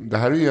det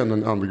här är ju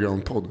en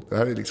underground-podd. Det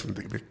här är liksom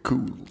lite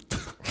coolt.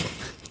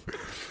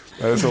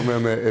 Det är som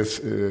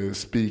en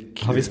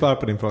speak. Har vi svarat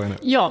på din fråga nu?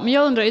 Ja, men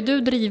jag undrar, är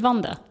du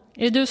drivande?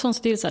 Är det du som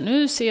still så här,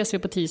 nu ses vi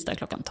på tisdag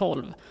klockan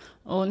 12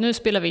 och nu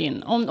spelar vi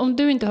in. Om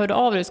du inte hörde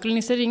av dig, skulle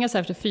ni se ringa så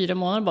här efter 4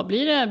 månader bara,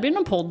 blir det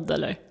någon podd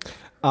eller?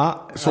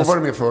 Ja, var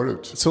det med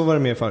förut. Så var det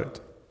med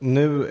förut.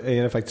 Nu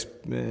är det faktiskt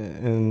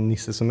en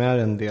Nisse som är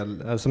en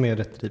del, som är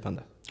rätt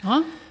drivande.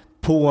 Ja.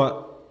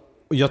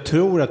 Och jag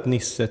tror att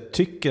Nisse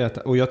tycker att,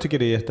 och jag tycker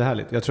det är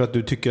jättehärligt. Jag tror att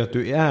du tycker att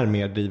du är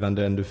mer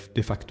drivande än du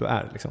de facto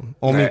är. Liksom.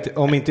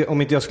 Om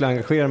inte jag skulle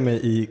engagera mig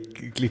i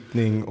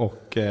klippning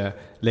och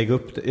lägga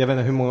upp det. Jag vet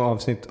inte hur många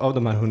avsnitt av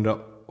de här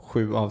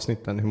 107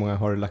 avsnitten, hur många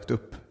har du lagt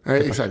upp?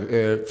 Nej, exakt.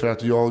 För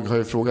att jag har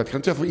ju frågat, kan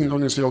inte jag få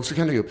inloggning så jag också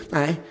kan lägga upp?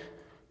 Nej,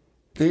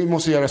 Det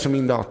måste göras som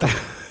min dator.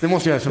 Det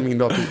måste göras som min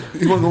dator.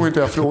 Hur många gånger inte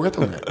jag har frågat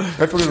om det? Jag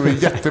har frågat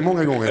det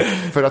jättemånga gånger.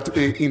 För att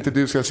inte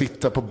du ska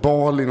sitta på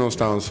Bali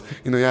någonstans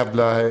i någon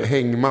jävla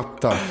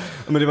hängmatta.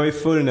 Men det var ju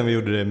förr när vi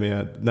gjorde det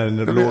med när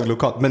den låg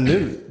lokalt. Men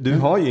nu, du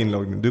har ju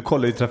inloggning. Du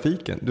kollar ju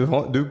trafiken.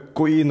 Du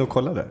går in och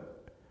kollar där.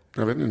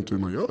 Jag vet inte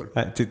hur man gör.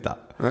 Nej, titta.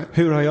 Nej.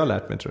 Hur har jag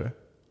lärt mig, tror du?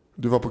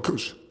 Du var på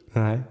kurs?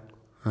 Nej.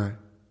 Nej.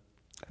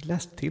 Jag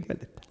läste till mig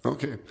lite.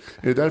 Okej.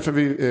 Är det därför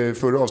vi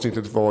förra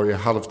avsnittet var i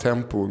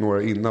halvtempo,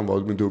 några innan var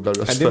med dubbla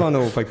röster? Det var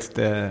nog faktiskt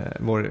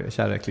vår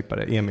kära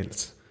klippare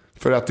Emils.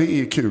 För att det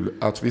är kul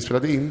att vi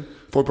spelade in.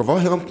 Folk bara,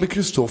 vad har hänt med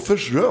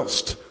Kristoffers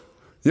röst?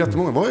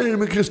 Jättemånga, vad är det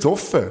med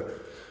Kristoffer?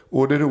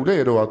 Och det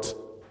roliga är då att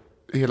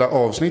hela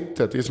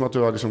avsnittet, det är som att du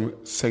har liksom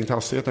sänkt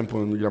hastigheten på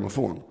en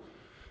grammofon.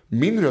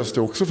 Min röst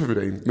är också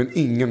förvrängt, men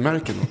ingen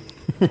märker något.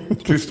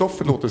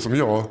 Kristoffer låter som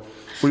jag,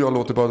 och jag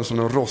låter bara som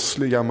en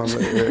rosslig gammal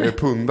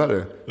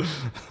pundare.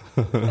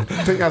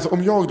 Tänk alltså,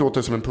 om jag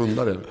låter som en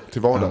pundare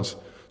till vardags,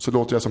 så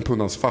låter jag som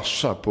pundans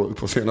farsa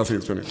på senaste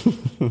inspelningen.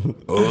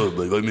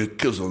 Det var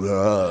mycket sånt här.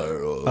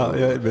 Ja,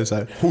 jag är så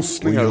här.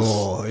 Hostningar.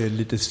 Jag är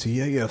lite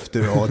seg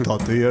efter att ha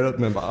tatuerat,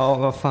 men bara,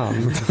 vad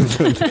fan.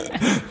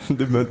 Du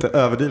behöver inte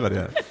överdriva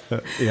det,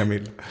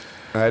 Emil.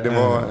 Nej, det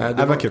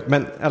var kul.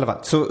 Men i alla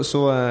fall,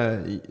 så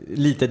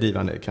lite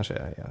drivande kanske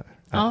jag är.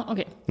 Ja,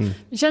 okej.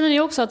 Känner ni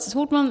också att så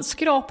fort man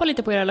skrapar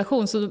lite på er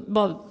relation så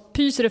bara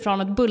pyser det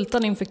fram ett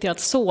bultande infekterat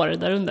sår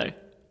där under?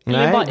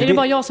 Eller är det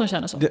bara jag som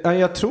känner så?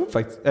 Jag tror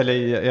faktiskt, eller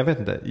jag vet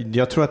inte.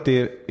 Jag tror att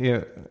det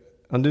är...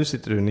 Ja, du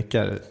sitter och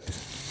nickar.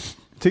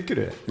 Tycker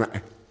du det?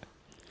 Nej,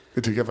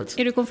 det tycker jag faktiskt.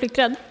 Är du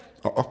konflikträdd?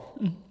 Ja.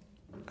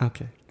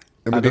 Okej.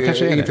 Ja, men det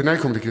kanske är inte när det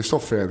kommer till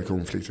Kristoffer är det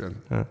konflikträdd.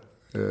 Ja.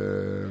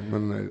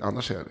 Men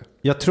annars är det.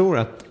 Jag tror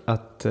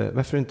att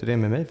varför är inte det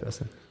med mig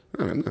förresten?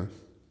 Jag vet inte.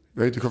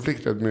 Jag är inte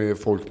konflikträdd med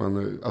folk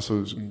man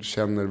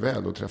känner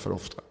väl och träffar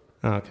ofta.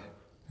 Okay.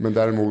 Men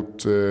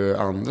däremot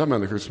andra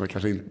människor som jag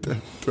kanske inte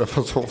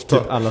träffar så ofta.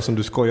 Typ alla som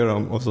du skojar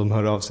om och som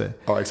hör av sig.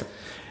 Ja, exakt.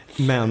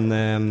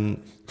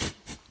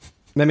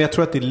 Men jag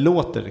tror att det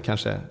låter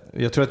kanske.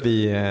 Jag tror att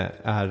vi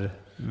är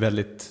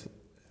väldigt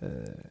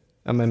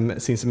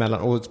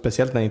sinsemellan. Och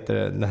speciellt när inte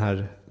den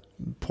här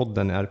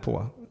podden är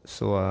på.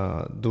 Så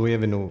då är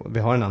vi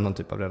har en annan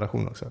typ av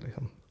relation också.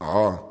 Liksom.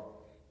 Ja,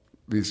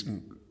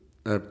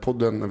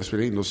 podden, när vi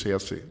spelar in, då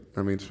ses vi.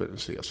 När vi inte spelar in,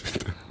 ses vi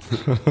inte.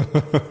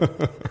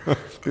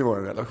 Det var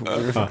en relation.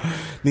 Ja.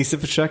 Nisse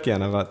försöker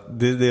gärna,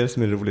 det är det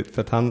som är roligt.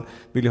 För att han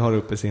vill ju ha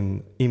uppe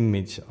sin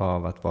image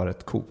av att vara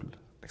ett cool,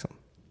 liksom,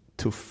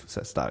 tuff, så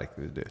här, stark.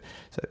 Du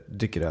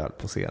dricker öl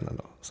på scenen.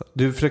 Då. Så,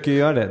 du försöker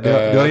göra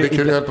det. Jag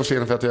dricker öl på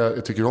scenen för att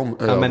jag tycker om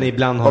öl. Ja, men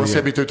ibland har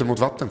jag bytt ut det mot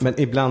vatten. Men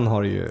ibland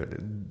har du ju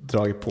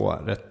dragit på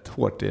rätt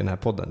hårt i den här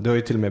podden. Du har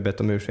ju till och med bett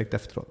om ursäkt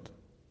efteråt.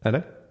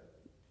 Eller?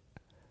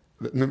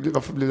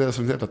 Varför blir det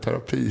som en jävla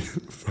terapi?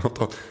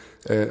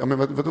 Ja, men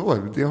vadå?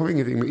 Det har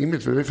ingenting med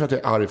image. Det är för att jag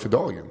är arg för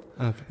dagen.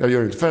 Okay. Jag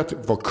gör inte för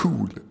att vara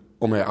cool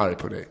om jag är arg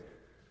på dig.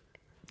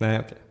 Nej,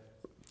 okej.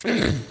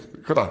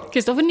 Kolla.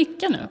 Kristoffer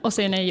nickar nu och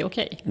säger nej,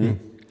 okej.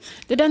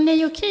 Det där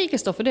nej, okej,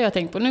 Kristoffer, det har jag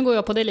tänkt på. Nu går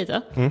jag på dig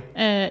lite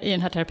i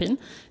den här terapin.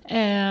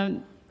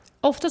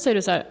 Ofta säger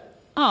du så här,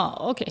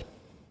 okej.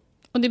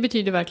 Och det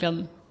betyder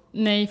verkligen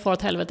nej, far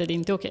åt helvete, det är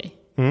inte okej.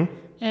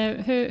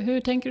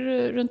 Hur tänker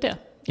du runt det?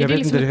 Jag vet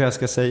inte hur jag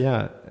ska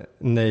säga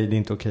nej, det är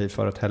inte okej,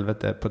 för åt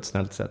helvete på ett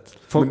snällt sätt.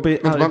 Om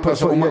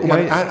man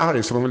är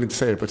arg så man vill inte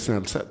säga det på ett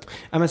snällt sätt.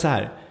 Ja, men så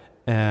här.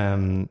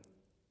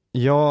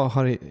 Jag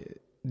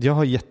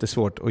har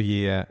jättesvårt att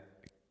ge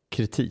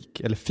kritik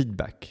eller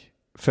feedback.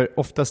 För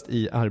oftast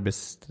i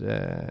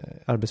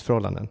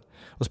arbetsförhållanden.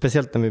 Och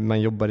speciellt när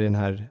man jobbar i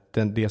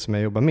det som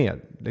jag jobbar med.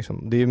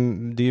 Liksom. Det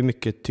är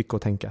mycket tycka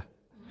och tänka.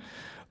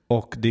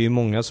 Och det är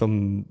många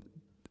som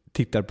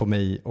tittar på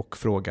mig och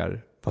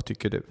frågar, vad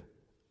tycker du?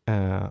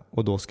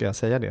 Och då ska jag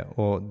säga det.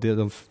 Och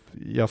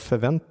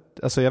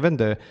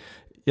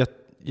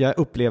jag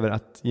upplever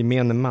att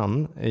gemene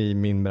man i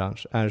min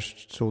bransch är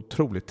så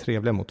otroligt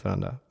trevliga mot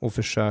varandra och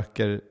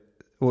försöker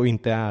och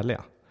inte är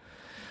ärliga.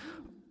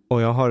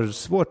 Och jag har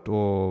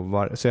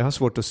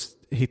svårt att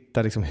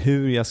hitta liksom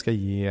hur jag ska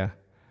ge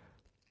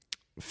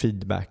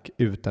feedback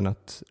utan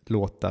att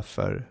låta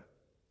för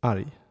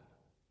arg.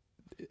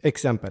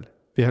 Exempel,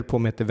 vi höll på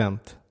med ett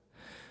event.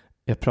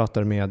 Jag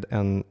pratar med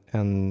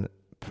en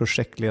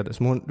projektledare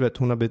som hon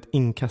har blivit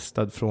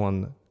inkastad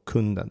från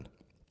kunden.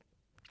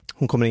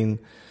 Hon kommer in,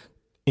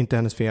 inte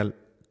hennes fel,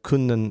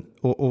 kunden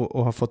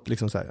och har fått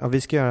liksom så här,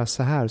 vi ska göra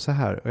så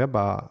här. Och jag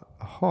bara,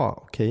 jaha,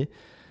 okej.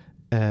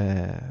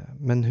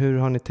 Men hur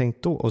har ni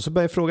tänkt då? Och så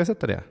började jag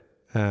ifrågasätta det.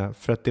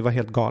 För att det var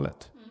helt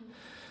galet.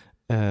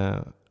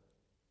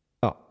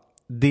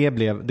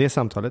 Det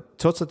samtalet,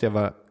 trots att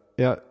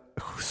jag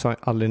sa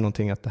aldrig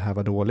någonting att det här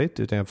var dåligt,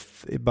 utan jag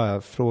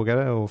bara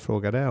frågade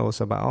och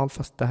så bara,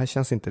 fast det här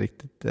känns inte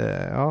riktigt,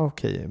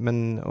 okej,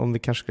 men om vi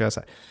kanske ska göra så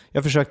här.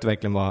 Jag försökte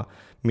verkligen vara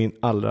min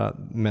allra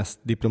mest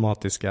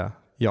diplomatiska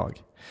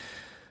jag.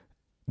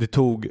 Det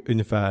tog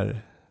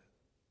ungefär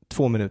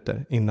 2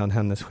 minuter innan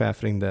hennes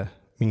chef ringde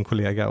min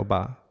kollega och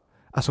bara,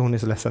 alltså hon är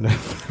så ledsen nu.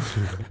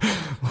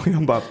 Och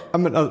jag bara,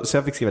 så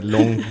jag fick skriva ett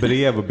långt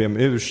brev och be om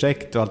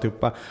ursäkt och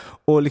alltihopa.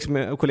 Och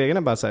liksom,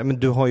 kollegorna bara säger, men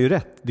du har ju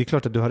rätt. Det är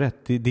klart att du har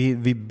rätt.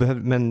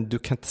 Men du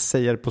kan inte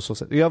säga det på så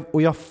sätt.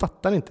 Och jag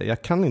fattar inte.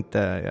 Jag kan inte.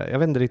 Jag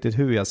vet inte riktigt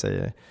hur jag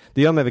säger.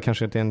 Det gör mig väl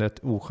kanske inte en rätt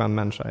oskön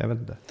människa. Jag vet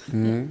inte.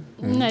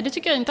 Nej, det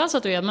tycker jag inte alls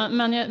att du är.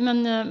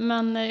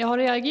 Men jag har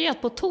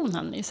reagerat på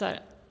tonen i så här.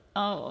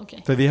 Okay.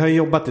 För vi har ju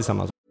jobbat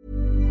tillsammans.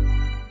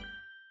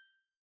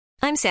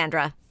 I'm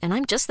Sandra, and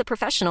I'm just the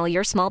professional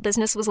your small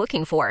business was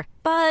looking for.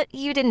 But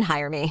you didn't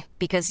hire me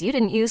because you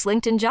didn't use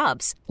LinkedIn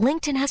Jobs.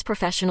 LinkedIn has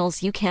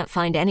professionals you can't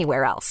find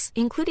anywhere else,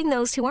 including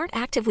those who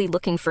aren't actively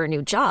looking for a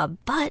new job,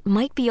 but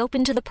might be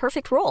open to the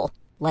perfect role,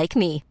 like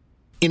me.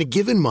 In a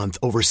given month,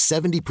 over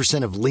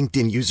 70% of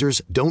LinkedIn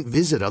users don't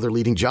visit other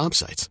leading job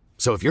sites.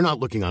 So if you're not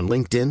looking on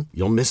LinkedIn,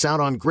 you'll miss out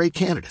on great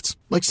candidates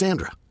like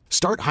Sandra.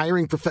 Start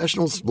hiring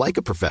professionals like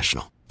a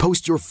professional.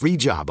 Post your free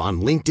job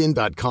on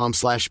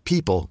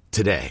linkedin.com/people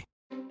today.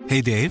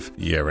 Hey, Dave.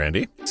 Yeah,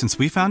 Randy. Since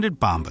we founded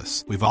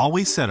Bombas, we've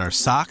always said our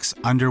socks,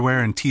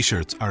 underwear, and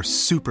T-shirts are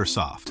super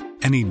soft.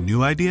 Any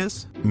new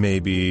ideas?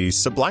 Maybe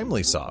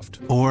sublimely soft.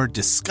 Or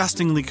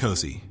disgustingly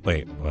cozy.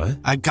 Wait, what?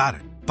 I got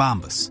it.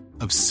 Bombas.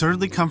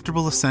 Absurdly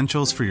comfortable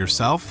essentials for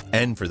yourself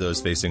and for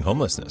those facing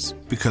homelessness.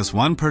 Because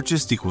one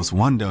purchased equals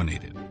one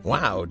donated.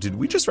 Wow, did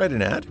we just write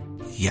an ad?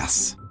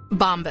 Yes.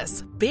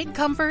 Bombas. Big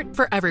comfort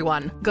for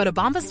everyone. Go to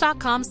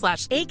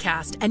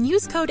bombas.com/ACAST and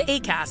use code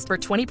ACAST for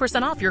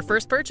 20% off your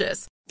first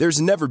purchase.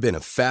 There's never been a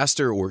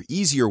faster or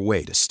easier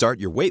way to start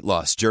your weight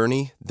loss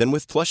journey than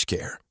with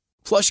PlushCare.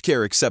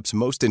 PlushCare accepts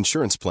most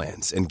insurance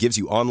plans and gives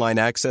you online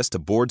access to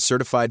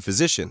board-certified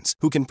physicians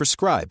who can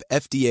prescribe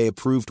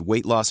FDA-approved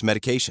weight loss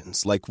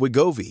medications like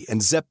Wegovy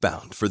and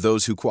Zepbound for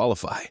those who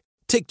qualify.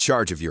 Take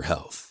charge of your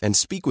health and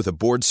speak with a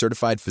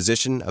board-certified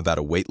physician about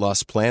a weight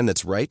loss plan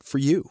that's right for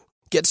you.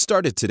 Get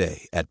started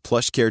today at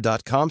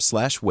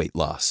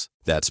plushcare.com/weightloss.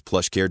 That's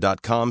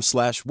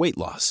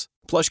plushcare.com/weightloss.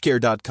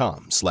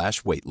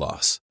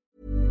 plushcare.com/weightloss.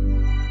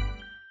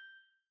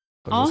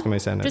 Ja, ska man ju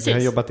säga nu. Vi har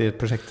jobbat i ett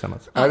projekt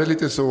tillsammans. Är det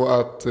lite så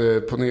att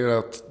ponera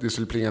att det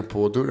skulle plinga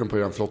på dörren på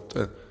eran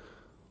flotte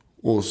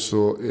och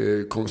så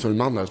kommer så en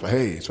man där och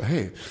så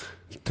hej,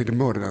 tänkte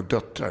mörda dina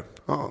döttrar.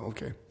 Ja,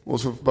 okej.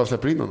 Och så bara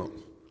släpper in honom.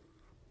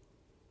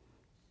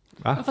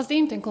 Va? Fast det är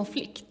inte en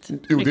konflikt.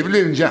 Jo, det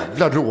blir en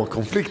jävla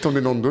råkonflikt om det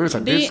är någon. Då är det så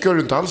här, det ska du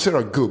inte alls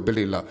göra, gubbe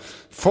lilla.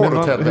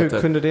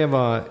 Hur kunde det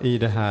vara i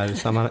det här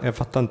sammanhanget? Jag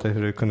fattar inte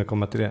hur det kunde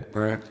komma till det.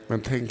 Nej,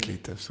 men tänk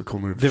lite så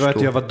kommer du förstå. Det var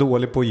att jag var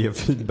dålig på att ge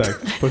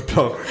feedback på ett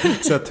bra.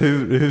 Så att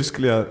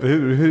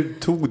hur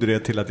tog du det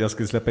till att jag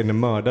skulle släppa in en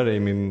mördare i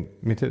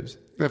mitt hus?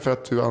 Nej, för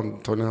att du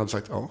antagligen hade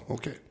sagt ja,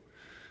 okej.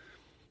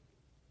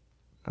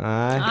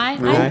 Nej,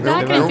 det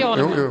här kan inte jag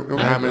hålla med.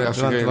 Nej, men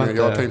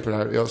jag har tänkt på det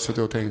här. Jag har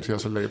suttit och tänkt hur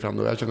jag ska lägga fram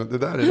det. Jag känner att det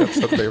där är rätt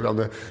sätt att lägga fram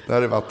det. Det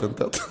här är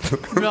vattentätt.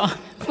 Bra,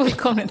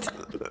 fullkomligt.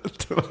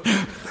 Det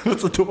var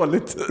så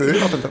dåligt. Det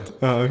är vattentätt.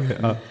 Ja, okay,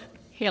 ja.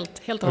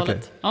 Helt och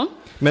hållet. Ja.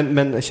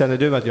 Men känner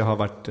du att jag har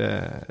varit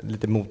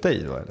lite mot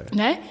dig då? Eller?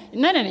 Nej.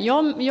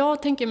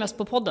 Jag tänker mest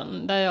på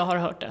podden där jag har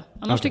hört det.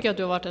 Annars tycker jag att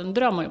du har varit en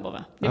dröm att jobba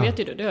med. Det vet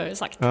ju du, det har jag ju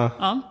sagt.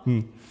 Ja.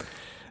 Okay.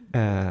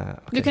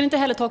 Du kan inte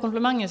heller ta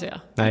komplimanger, så jag.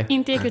 Nej.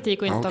 Inte ge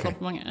kritik och inte ta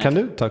komplimanger. Kan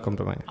du ta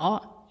komplimanger?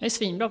 Ja, jag är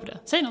svinbra på det.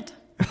 Säg något.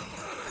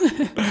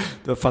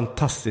 Det var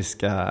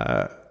fantastiska...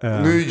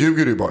 Nu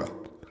ljuger du bara.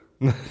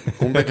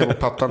 Hon bäckar på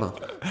pattarna.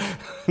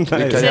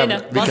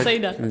 Säg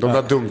det. De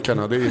där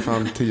dunkarna, det är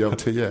fan 10 av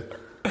 10.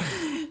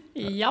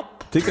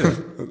 Japp. Tycker du?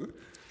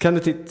 Kan du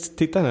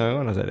titta i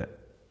ögonen och säga det?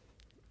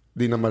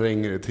 Dina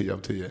maränger är 10 av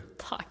 10.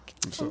 Tack.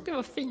 Det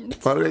var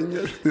fint.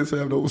 Maränger, det är så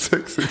jävla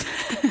osexigt.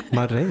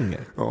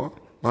 Maränger? Ja,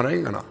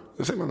 marängerna.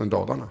 Det säger man en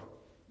dalarna.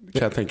 Det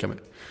kan jag tänka mig.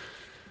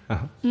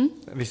 Jaha,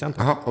 visste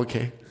inte. Jaha,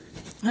 okej.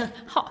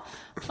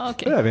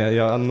 Okay.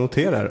 Jag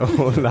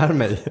noterar och lär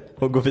mig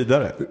och går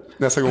vidare.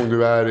 Nästa gång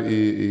du är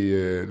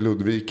i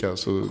Ludvika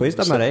så...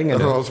 Skista maränger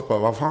nu. Så bara,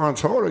 vad fan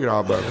sa du,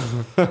 grabbar?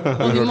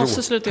 Och du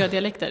måste sluta göra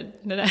dialekter.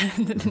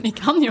 Ni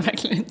kan ju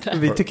verkligen inte.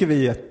 Jag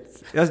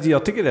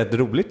tycker det är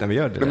roligt när vi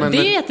gör det. Det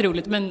är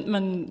jätteroligt,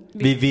 men...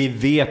 Vi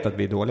vet att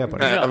vi är dåliga på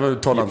det. Nej, men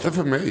tala inte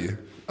för mig.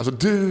 Alltså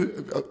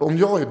om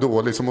jag är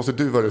dålig så måste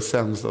du vara det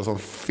sämsta som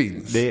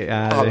finns. Det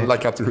är alla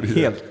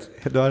kategorier.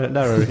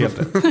 Där har du helt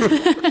rätt.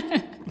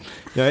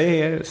 Jag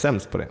är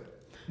sämst på det.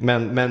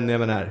 Men jag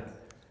menar...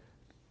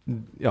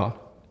 Ja,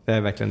 det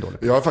är verkligen dåligt.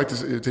 Jag har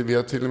faktiskt, vi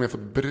har till och med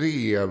fått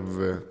brev,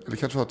 eller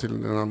kanske var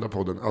till den andra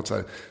podden, att så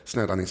här,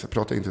 snälla Nisse,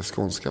 prata inte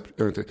skånska.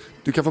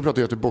 Du kan få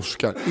prata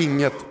göteborgska,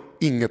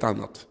 inget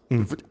annat.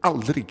 Du får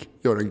aldrig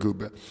göra en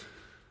gubbe.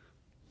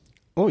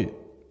 Oj.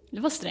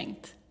 Det var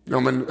strängt.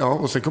 Ja,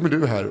 och sen kommer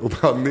du här och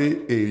bara, ni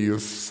är ju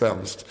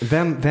sämst.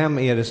 Vem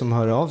är det som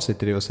hör av sig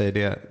till det och säger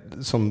det,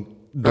 som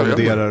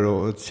domderar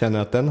och känner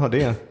att den har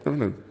det?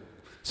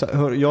 Så, vet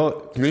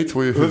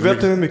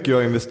du hur mycket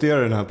jag investerar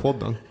i den här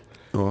podden?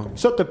 Ja.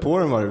 Sätter på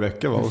den varje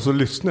vecka och så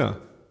lyssnar jag.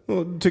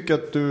 Och tycker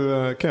att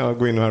du kan jag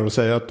gå in här och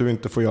säga att du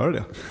inte får göra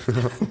det.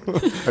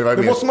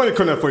 Det måste man ju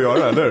kunna få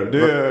göra, eller?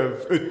 Det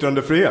är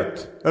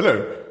yttrandefrihet,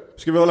 eller?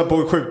 Ska vi hålla på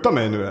och skjuta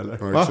mig nu eller?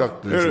 Ja, exakt.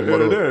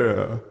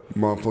 Det?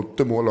 Man får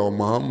inte måla om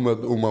Mohammed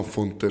och man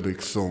får inte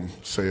liksom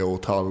säga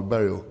åt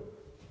Hallberg och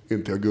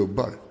inte jag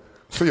gubbar.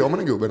 Så gör man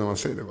en gubbe när man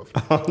säger det.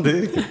 Ja, det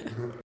är kul.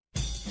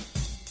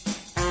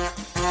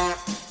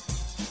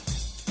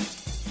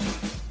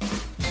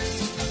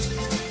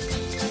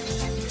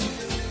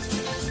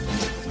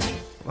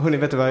 Hörrni,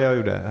 vet du vad jag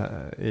gjorde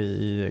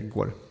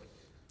igår?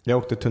 Jag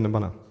åkte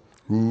tunnelbana.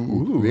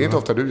 Det är inte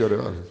ofta du gör det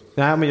väl?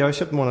 Nej, men jag har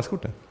köpt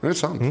månadskort. Det är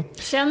sant.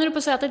 Känner du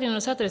på sätet innan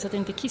du sätter dig så att det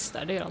inte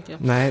kissar? Det gör alltid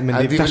jag. Nej,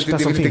 men det värsta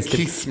som finns. Det är inte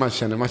kiss man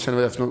känner. Man känner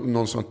väl efter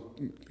någon som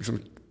liksom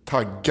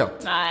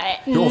taggat.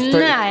 Nej, hur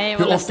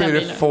ofta är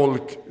det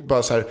folk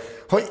bara så här,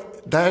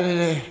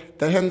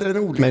 där händer en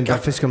olycka. Men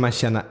varför ska man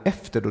känna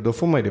efter då? Då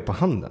får man ju det på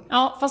handen.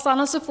 Ja, fast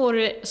annars så får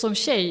du som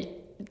tjej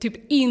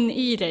typ in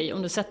i dig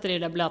om du sätter dig i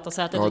det där blöta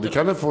sätet. Ja, det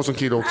kan du få som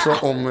kille också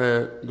om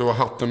du har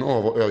hatten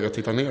av och ögat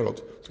tittar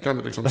neråt. Så kan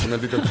det liksom som en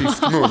liten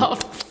fiskmun.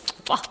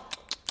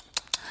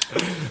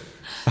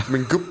 Som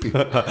en guppy.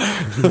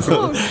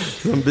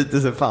 Som biter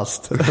sig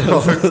fast.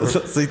 Så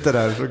sitter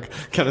där så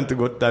kan du inte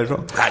gå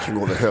därifrån. Jag kan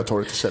gå över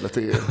Hötorget istället.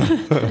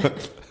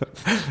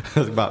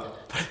 Jag ska bara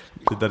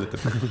titta lite.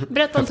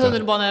 Berätta om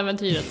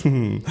tunnelbaneäventyret.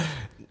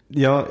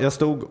 Ja, jag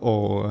stod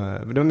och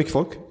det var mycket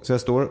folk. Så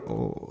jag står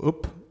och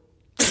upp.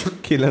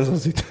 Killen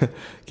som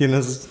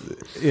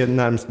är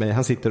närmast mig,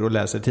 han sitter och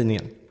läser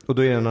tidningen. Och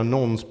då är det en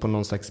annons på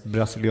någon slags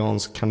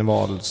brasiliansk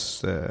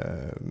karnevals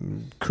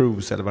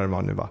cruise eller vad det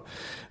var nu var.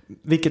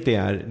 Vilket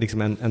är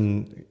liksom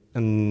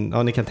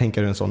ja, ni kan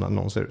tänka er en sån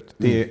annons ut.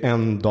 Det är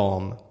en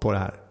dam på det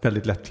här,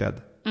 väldigt lättklädd,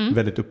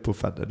 väldigt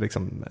upppuffad,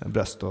 liksom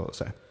bröst och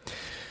så här.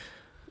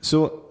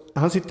 Så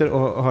han sitter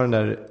och har den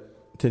där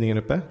tidningen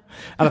uppe. I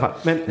alla fall,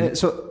 men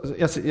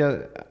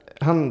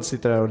han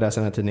sitter där och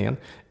läser den här tidningen.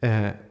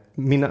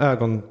 Mina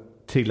ögon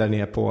trillar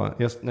ner på,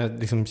 när jag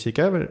liksom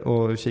kikar över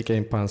och kikar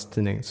in på hans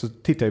tidning, så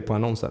tittar jag på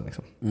annonsen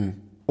liksom.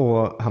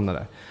 Och hamnar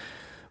där.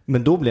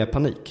 Men då blir jag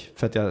panik,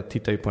 för att jag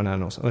tittar ju på den här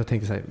annonsen och jag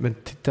tänker så här, men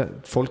titta,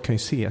 folk kan ju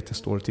se att jag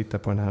står och tittar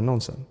på den här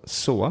annonsen.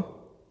 Så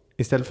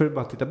istället för att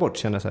bara titta bort,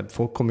 känner jag så här,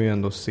 folk kommer ju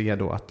ändå se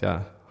då att jag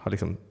har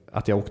liksom,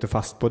 att jag åkte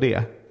fast på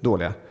det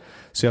dåliga.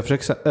 Så jag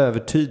försöker så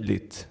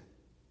övertydligt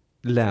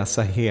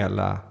läsa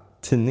hela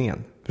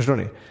tidningen. Förstår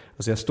ni?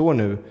 Alltså jag står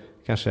nu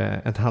kanske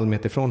en halv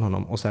meter från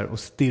honom och så här, och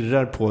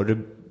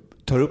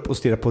tar upp och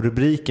stirrar på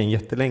rubriken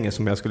jättelänge,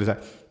 som jag skulle säga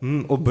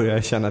och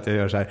börjar känna att jag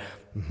gör så här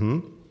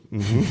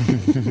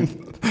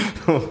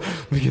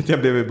vilket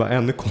jag blev bara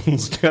ännu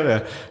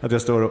konstigare, att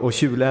jag står och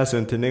tjuvläser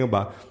en tidning och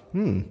bara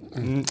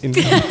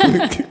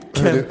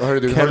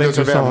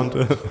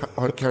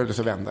kan du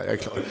så vända, jag är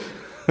klar.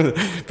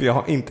 För jag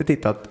har inte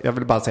tittat, jag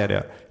vill bara säga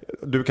det,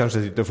 du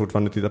kanske sitter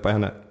fortfarande och tittar på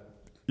henne.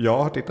 Jag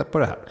har tittat på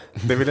det här.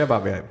 Det vill jag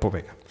bara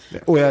påpeka.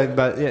 Och jag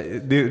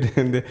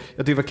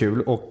tycker det var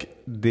kul, och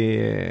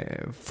det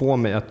får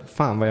mig att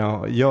fan vad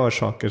jag gör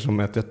saker som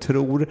att jag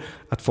tror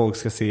att folk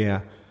ska se.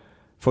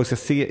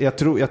 Jag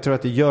tror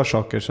att det gör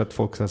saker så att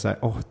folk ska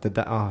säga, det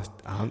där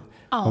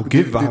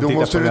gud vad han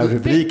tittar på den här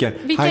rubriken.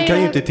 Han kan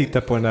ju inte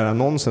titta på den där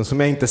annonsen som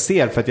jag inte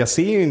ser, för att jag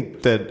ser ju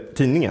inte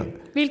tidningen.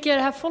 Vilka är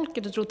det här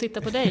folket du tror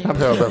tittar på dig?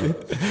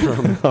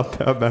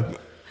 Pöben.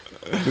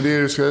 Men det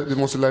är, du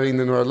måste lära in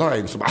dig några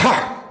lines som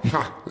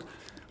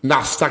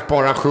Nasdaq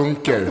bara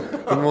sjunker.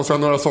 Du måste ha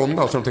några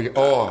sådana som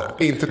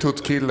tänker, inte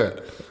tuttkille,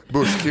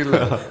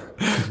 börskille.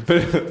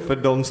 För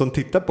de som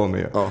tittar på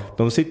mig,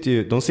 de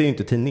ser ju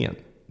inte tidningen.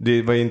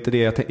 Det var ju inte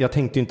det, jag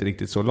tänkte inte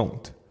riktigt så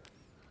långt.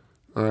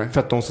 Nej. För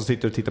att de som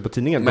sitter och tittar på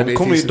tidningen,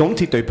 de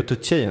tittar ju på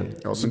tuttjejen.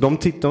 Ja,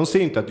 de ser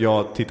ju inte att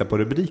jag tittar på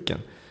rubriken.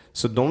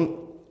 Så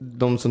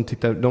de som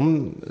tittar,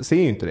 de ser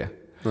ju inte det.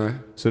 Nej.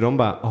 Så de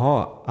bara,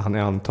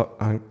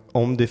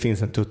 om det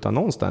finns en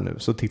tuttannons där nu,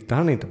 så tittar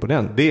han inte på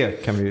den.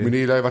 Det kan vi. Men det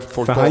gillar ju varit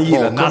folk för bakom. Han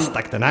gillar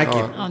Nasdaq, den här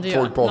killen.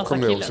 Ja, folk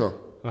bakom det också.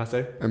 Vad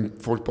säger du?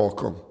 Folk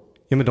bakom.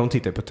 Ja, men de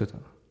tittar på tuttan.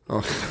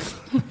 Ja.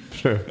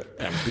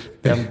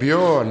 En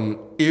björn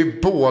i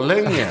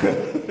Borlänge.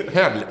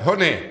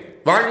 Hörrni,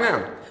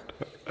 vagnen.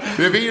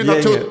 Bredvid den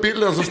här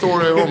tuttbilden så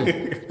står det om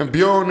en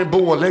björn i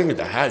Borlänge.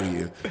 Det här är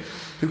ju...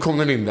 Hur kom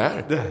den in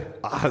där?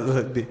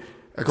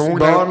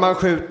 Bör man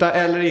skjuta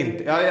eller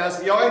inte?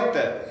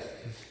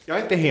 Jag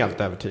är inte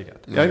helt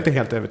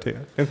övertygad.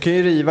 De kan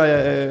ju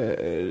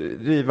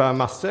riva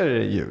massor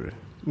djur.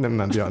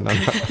 Men björnarna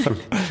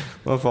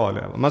var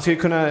farliga. Man ska ju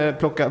kunna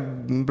plocka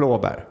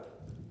blåbär.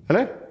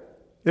 Eller?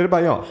 Är det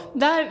bara jag?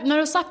 När du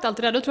har sagt allt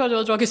det där, då tror jag du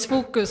har dragit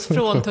fokus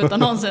från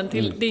tuttannonsen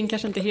till din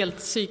kanske inte helt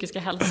psykiska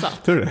hälsa.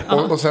 Tror du det?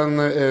 Och sen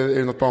är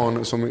det något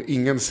barn som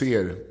ingen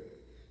ser,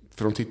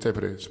 för de tittar på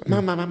det.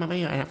 Mamma, vad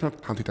gör jag?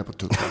 Han tittar på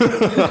tuttan.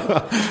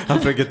 Han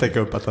försöker täcka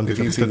upp att han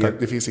tittar på tuttan.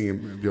 Det finns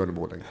ingen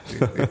björnebål längre.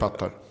 Det är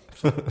pattar.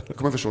 Jag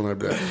kommer förstå när det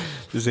blir.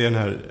 Du ser den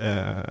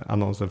här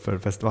annonsen för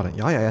festivalen.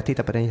 Ja, jag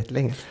tittar på den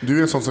jättelänge. Du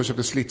är en sån som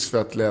köpte slits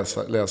för att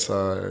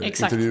läsa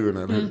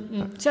intervjuerna, eller hur?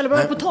 Så jävla bra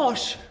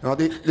reportage. Ja,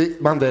 det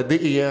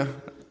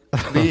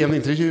är en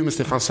intervju med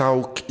Stefan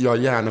Sauk jag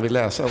gärna vill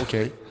läsa,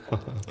 okej.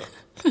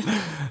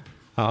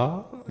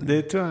 Ja,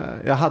 det tror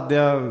jag.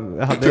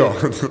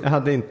 Jag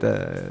hade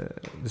inte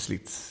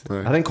Slits.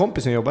 Jag hade en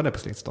kompis som jobbade på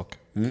Slits dock.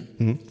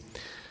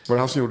 Var det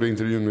han som gjorde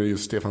intervjun med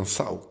just Stefan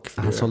Sauk?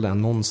 Han sålde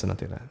annonserna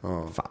till det.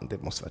 Fan,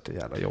 det måste vara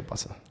ett jävla jobb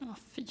alltså. Ja,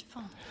 fy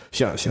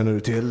fan. Känner du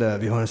till,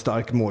 vi har en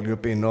stark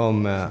målgrupp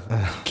inom...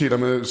 Killar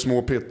med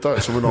små pittar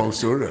som vill ha en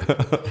större.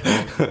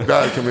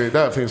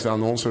 Där finns det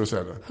annonser och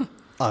säljer.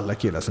 Alla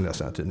killar som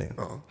läser den här tidningen.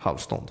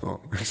 Halvstånd.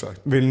 Ja,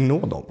 exakt. Vill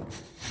nå dem.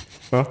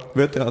 Ja,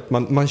 vet du att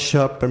man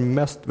köper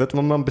mest... Vet du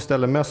vad man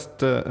beställer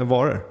mest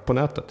varor på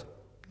nätet?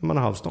 Man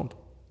har halvstånd.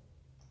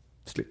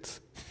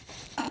 Slits.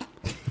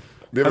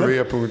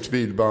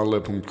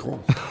 www.vidballe.com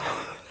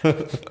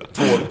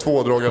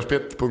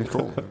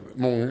tvådragarspett.com.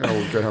 Många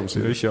olika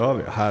hemsidor. Nu kör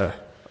vi. Här.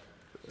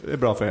 Det är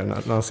bra för er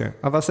när man ser.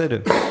 Vad säger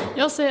du?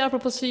 Jag säger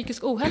apropå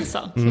psykisk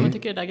ohälsa, som jag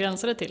tycker det där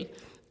gränsade till.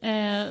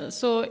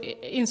 Så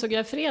insåg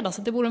jag i fredags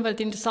att det bor en väldigt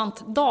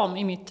intressant dam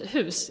i mitt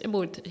hus. Jag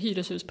bor i ett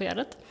hyreshus på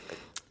Gärdet.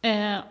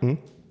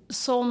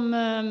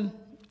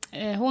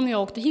 Hon och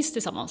jag åkte hiss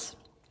tillsammans.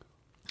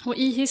 Och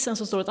i hissen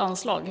så står ett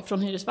anslag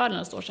från hyresvärden.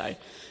 Det står så här: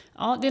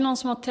 ja, det är någon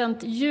som har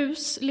tänt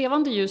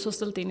levande ljus och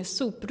ställt in i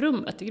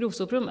soprummet, i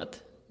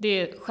grovsoprummet.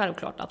 Det är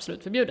självklart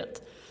absolut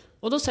förbjudet.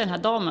 Och då säger den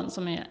här damen,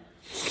 som är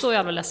så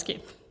jävla läskig,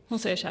 hon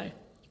säger så här: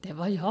 det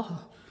var jag.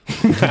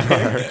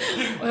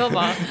 Och jag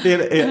bara...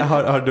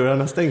 Har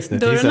dörrarna stängts nu?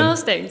 Dörrarna har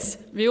stängts.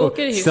 Vi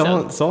åker i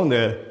hissen. Sa hon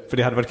det? För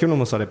det hade varit kul om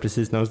hon sa det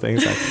precis när hon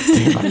stängts.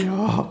 Det var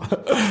jag.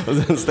 Och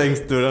sen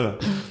stängs dörrarna.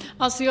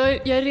 Alltså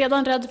jag är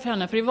redan rädd för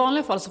henne. För i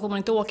vanliga fall så får man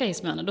inte åka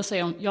hiss med henne. Då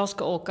säger hon, jag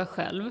ska åka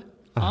själv.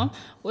 Ja.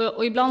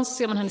 Och ibland så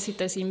ser man henne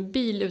sitta i sin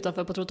bil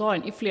utanför på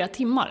trottoaren i flera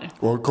timmar.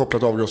 Och har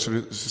kopplat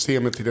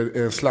avgassystemet till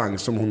en slang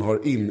som hon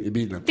har in i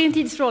bilen. Det är en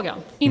tidsfråga,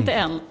 inte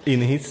än.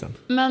 In i hissen.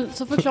 Men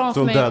så förklarar hon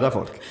för mig, dödar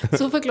folk.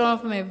 Så förklarar hon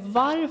för mig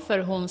varför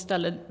hon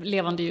ställer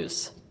levande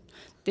ljus.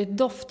 Det är ett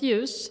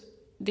doftljus.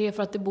 Det är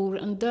för att det bor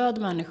en död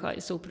människa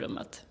i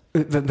soprummet.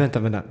 Vänta.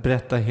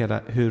 Berätta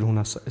hur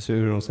hon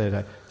säger det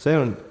här. Säger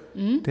hon,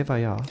 det var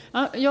jag.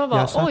 Ja, jag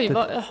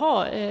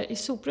var, i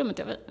soprummet,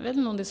 jag vet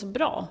inte om det är så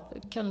bra.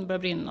 Det kan börja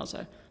brinna och så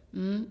här.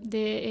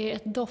 Det är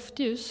ett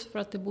doftljus för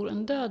att det bor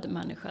en död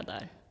människa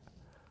där.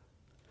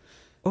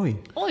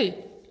 Oj.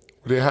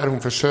 Och det är här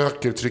hon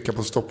försöker trycka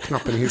på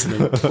stoppknappen i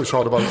hissen och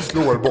Charlie bara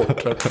slår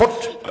bort.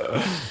 Bort!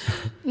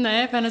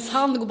 Nej, för hennes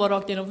hand går bara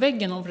rakt genom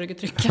väggen när hon försöker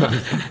trycka.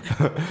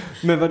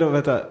 Men vadå,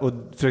 vänta. Och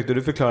försökte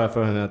du förklara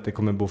för henne att det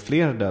kommer bo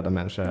fler döda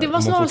människor? Det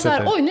var snarare så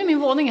här, oj, nu är min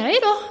våning här, hej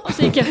då. Och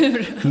så gick jag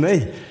ur.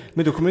 Nej,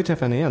 men då kommer du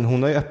träffa henne igen.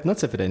 Hon har ju öppnat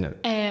sig för dig nu.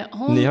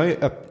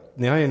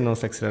 Ni har ju någon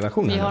slags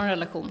relation. Vi har en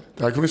relation.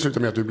 Det här kommer sluta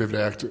med att du blir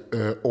vräkt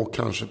och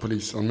kanske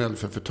polisanmäld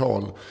för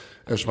förtal.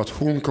 Eftersom att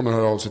hon kommer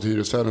höra av sig till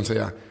hyresvärden och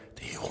säga,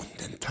 det är hon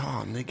den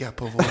taniga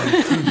på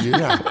våren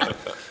 4.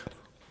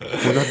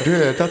 Hon har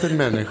dödat en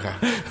människa.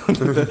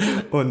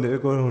 Och nu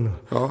går hon.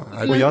 Ja,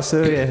 och jag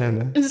sörjer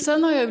henne.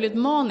 Sen har jag blivit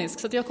manisk,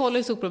 så att jag kollar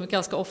i soprummet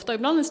ganska ofta.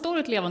 Ibland står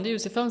ett levande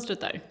ljus i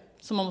fönstret där,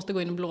 som man måste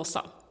gå in och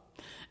blåsa.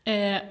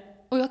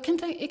 Och jag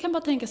kan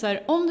bara tänka så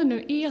här, om det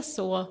nu är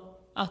så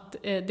att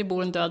det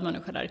bor en död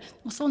människa där.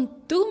 Det måste vara en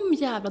dum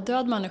jävla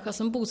död människa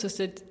som bosätter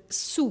sig i ett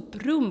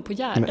soprum på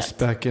Gärdet. Men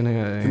spöken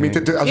är...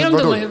 Är de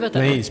dumma i huvudet?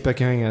 Nej,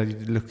 spöken har inga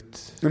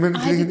lukt. Nej, men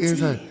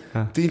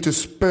det är inte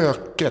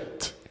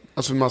spöket.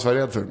 Alltså man är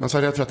rädd för. Man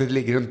är rädd för att det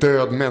ligger en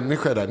död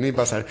människa där. Ni är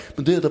bara så här,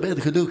 men döda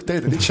människor luktar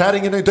inte.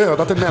 Kärringen har ju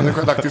dödat en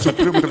människa lagt i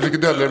soprummet och försöker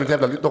döda med ett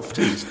jävla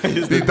doftljus.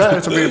 Det är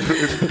där som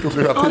är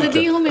problematiken. Ja, det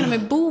är det hon menar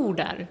med bor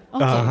där.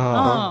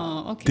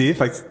 Okay. Okay. Det är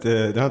faktiskt, det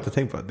har jag inte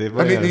tänkt på. Det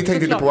var ni tänkte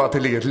inte på att det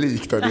ligger ett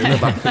lik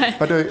där.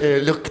 Vad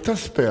luktar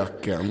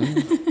spöken?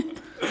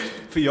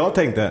 För jag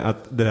tänkte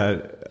att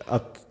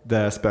det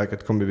här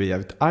spöket kommer bli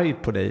jävligt arg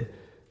på dig.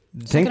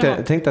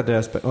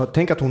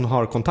 Tänk att hon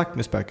har kontakt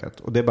med spöket.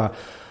 Och det är bara,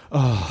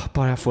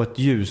 bara jag får ett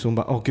ljus. Hon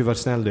bara, gud vad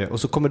snäll du är. Och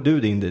så kommer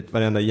du in dit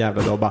varenda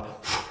jävla dag och bara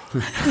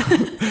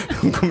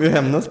hon kommer ju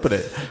hämnas på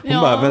dig.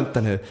 Hon bara,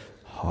 vänta nu,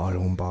 har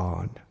hon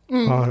barn?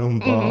 Har hon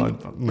barn?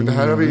 Men det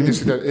här har vi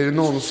diskuterat. Är det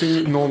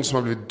någonsin någon som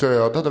har blivit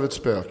dödad av ett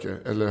spöke?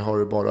 Eller har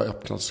det bara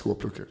öppnat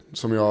skåpluckor?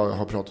 Som jag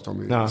har pratat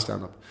om i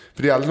stand-up.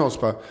 För det är aldrig någon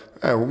som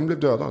bara, hon blev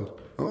dödad.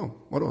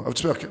 Vadå? Av ett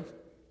spöke?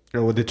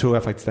 Jo, det tror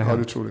jag faktiskt det här. Ja,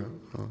 du tror det.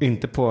 Ja.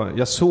 Inte på...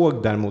 Jag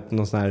såg däremot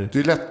någon sån här... Det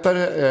är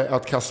lättare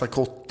att kasta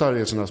kottar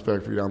i sådana här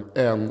spökprogram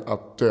än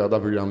att döda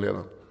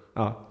programledaren.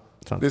 Ja,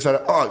 sant. Det är så här,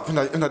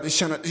 vänta,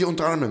 det gör ont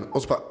i armen.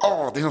 Och så bara,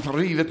 det är någon som har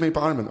rivit mig på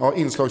armen. Ja,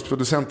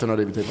 inslagsproducenten har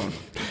rivit mig på armen.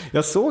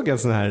 Jag såg en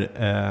sån här...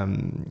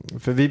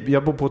 för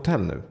jag bor på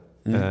hotell nu.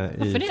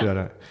 Varför det?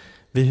 Flera.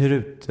 Vi hyr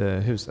ut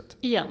huset.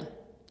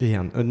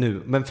 Igen. Och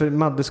nu. Men för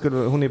Madde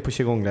hon är på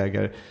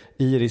qigongläger.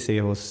 Iris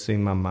är hos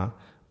sin mamma.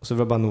 Och så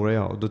var det bara Nora och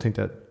jag. Och då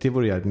tänkte jag att det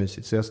vore jävligt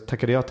mysigt. Så jag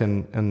tackade jag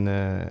till en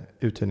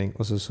uthyrning.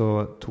 Och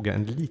så tog jag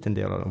en liten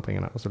del av de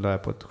pengarna. Och så la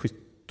jag på ett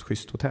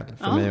schysst hotell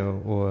för mig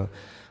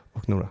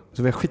och Nora.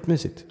 Så det var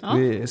skitmysigt. Ja.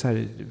 Det är så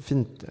här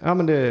fint. Ja,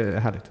 men det är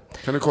härligt.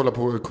 Kan du kolla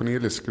på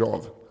Cornelis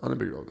grav? Han är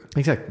begravd.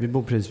 Exakt. Vi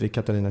bor precis vid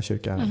Katarina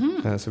kyrka.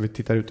 Så vi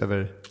tittar ut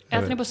över...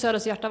 Äter ni på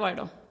Söders hjärta varje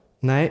dag?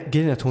 Nej,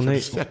 grejen är att hon är...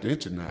 Söders hjärta är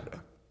inte nära.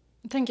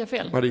 Tänker jag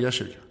fel? Maria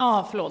kyrka.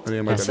 Ja, förlåt.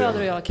 Söder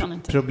och jag kan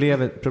inte.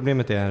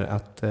 Problemet är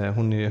att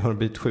hon har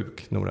blivit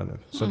sjuk, Nora, nu.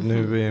 Så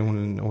nu är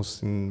hon hos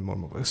sin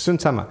mormor.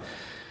 Sunt samma.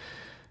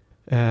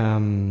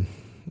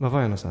 Vad var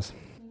jag någonstans?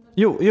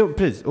 Jo,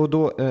 precis. Och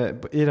då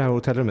i det här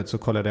hotellrummet så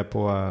kollade jag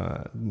på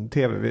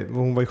tv.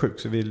 Hon var ju sjuk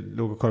så vi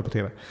låg och kollade på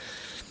tv.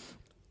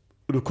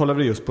 Och då kollade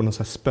vi just på något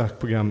så här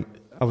spökprogram,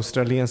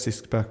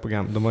 australiensiskt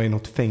spökprogram. De var i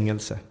något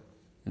fängelse.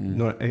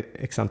 Några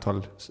x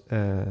antal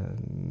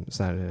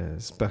så här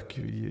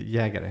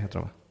spökjägare heter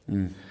de, va?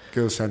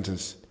 Ghost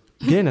sentence.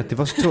 Grejen är att det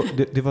var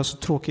så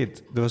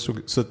tråkigt. Det var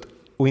så att,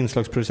 och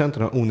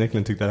inslagsproducenterna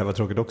onekligen tyckte att det här var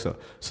tråkigt också.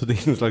 Så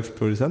det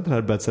inslagsproducenterna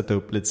hade börjat sätta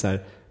upp lite så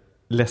här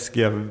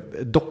läskiga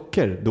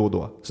dockor då och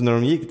då. Så när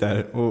de gick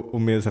där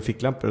och med så här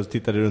ficklampor och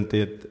tittade runt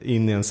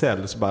in i en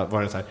cell så bara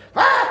var det så här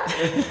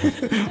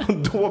och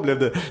då blev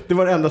det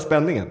var den enda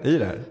spänningen i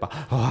det här.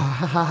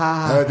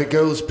 Bara, the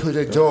ghost put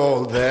a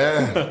doll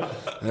there.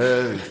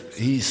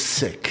 He's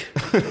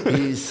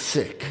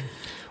sick.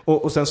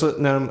 Och sen så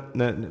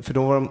för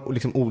då var de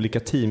liksom olika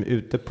team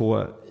ute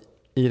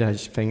i det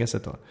här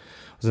fängelset då.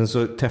 Och sen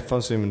så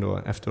träffades de då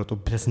efteråt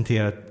och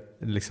presenterade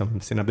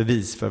liksom sina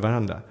bevis för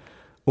varandra.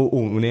 Och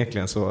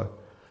onekligen så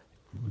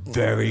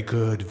very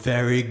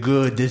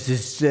good, this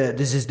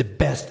is the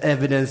best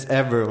evidence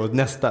ever. Och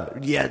nästa,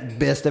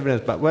 best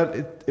evidence, but well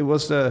it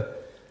was a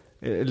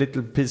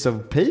little piece of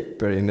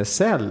paper in a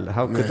cell.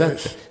 How could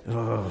that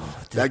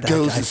that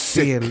goes is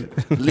sick.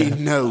 Leave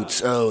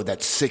notes. Oh,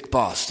 that sick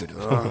bastard.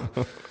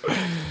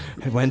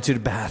 I went to the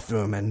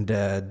bathroom and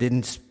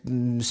didn't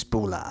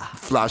spola.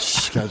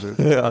 Flush, kanske.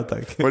 Ja,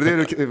 tack. Var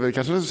det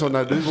kanske så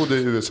när du bodde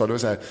i USA, det var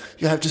så här,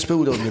 you have to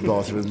spola on your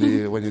bathroom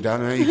when you're down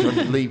there. You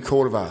can't leave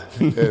korva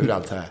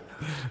överallt här.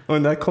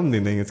 Och när kom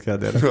din engelska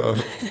del?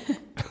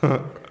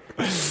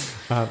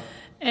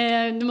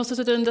 Du måste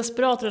sitta en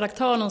desperat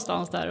redaktör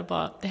någonstans där och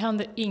bara, det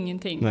händer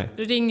ingenting. Nej.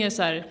 Det ringer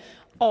så här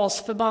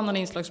asförbannade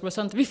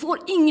inslagsproducenter. Vi får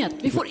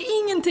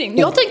ingenting.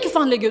 Jag tänker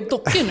fan lägga ut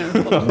dockor nu.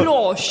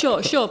 Bra,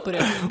 kör på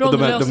det. Bra, och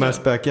de här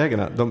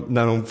spökjägarna,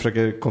 när de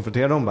försöker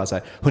konfrontera dem bara så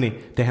här, hörni,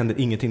 det händer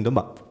ingenting. De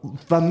bara,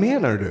 vad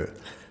menar du?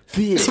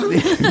 Vi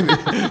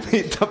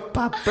tar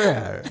papper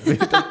här.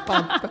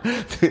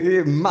 Det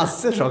är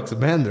massor saker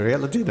som händer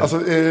hela tiden. Alltså,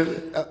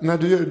 när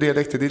du gör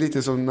dialekter, det är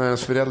lite som när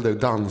ens föräldrar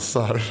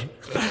dansar.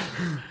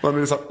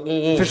 Man är så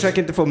här, försök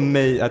inte få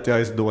mig att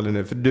jag är så dålig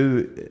nu, för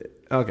du...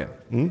 Okej.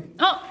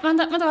 Ja,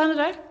 vänta, vad händer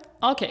där?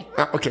 Okej.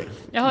 Okej.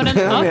 Jag hör den.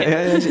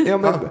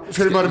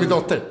 Ska du mörda min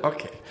dotter?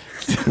 Okej.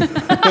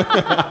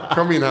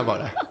 Kom in här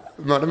bara.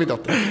 Mörda min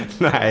dotter.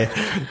 Nej,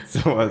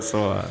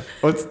 så.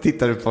 Och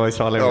tittar du på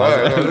Charlie och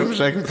du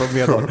försöker få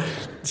med dem.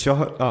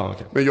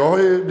 Okay. Men jag har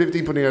ju blivit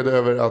imponerad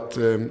över att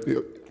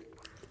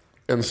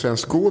en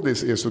svensk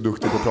skådis är så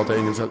duktig på att prata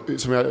engelska,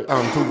 som jag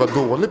antog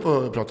var dålig på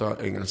att prata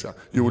engelska.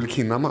 Joel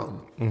Kinnaman.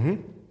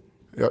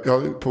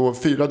 Jag på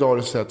 4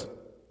 dagar sett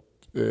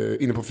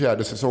inne på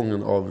 4:e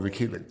säsongen av The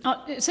Killing.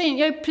 Ja,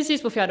 jag är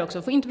precis på 4:e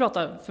också. Får inte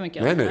prata för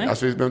mycket. Nej.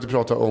 Alltså, vi behöver inte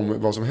prata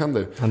om vad som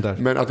händer.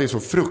 Men att det är så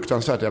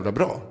fruktansvärt jävla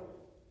bra.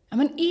 Ja,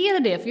 men är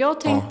det? För jag har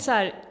tänkt så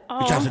här... Det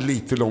kanske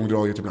lite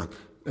långdraget ibland.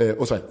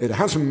 Och så här, är det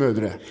han som är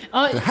mördare?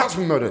 Är det han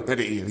som är mördare? Nej,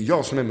 det är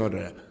jag som är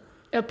mördare.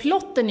 Ja,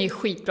 plotten är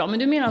skitbra. Men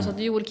du menar alltså att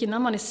Joel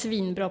Kinnaman är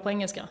svinbra på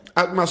engelska?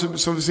 Alltså,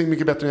 så det ser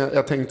mycket bättre än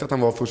jag tänkte att han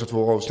var första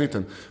 2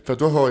 avsnitten. För att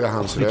då hör jag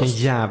hans röst. Vilken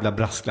jävla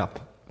brasklapp.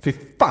 Fy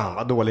fan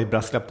vad dålig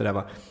brasklapp det där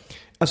var.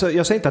 Alltså,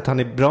 jag säger inte att han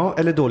är bra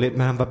eller dålig,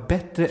 men han var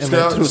bättre än vad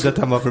jag trodde att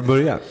han var från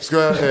början. Ska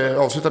jag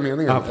avsluta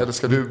meningen? Eller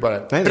ska du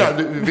bara... Nej.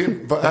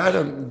 Vad är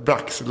en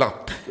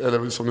braxlapp?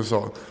 Eller som du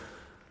sa.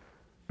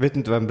 Vet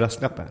inte vad en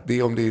brasklapp är? Det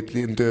är om det är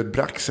en död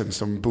braxen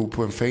som bor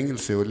på en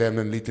fängelse och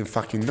lämnar en liten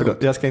fucking note.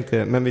 Jag ska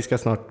inte, men vi ska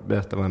snart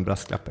berätta vad en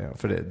brasklapp är,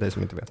 för det är det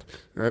som inte vet.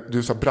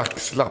 Du sa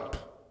braxlapp.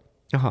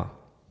 Jaha.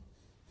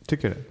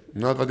 Tycker du?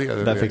 Ja, det var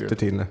det. Där fick du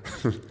till det.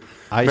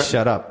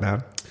 Shut up,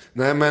 man.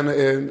 Nej, men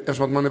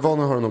eftersom att man är van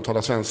att höra honom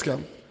tala svenska,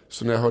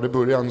 så när jag hörde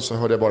början så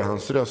hörde jag bara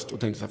hans röst och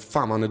tänkte så här,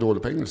 fan, han är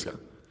dålig på engelska.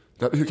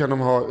 Hur kan de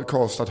ha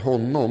castat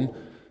honom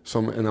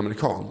som en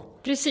amerikan?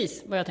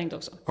 Precis vad jag tänkte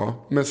också.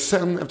 Ja, men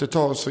sen efter ett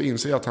tag så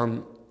inser jag att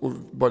han, och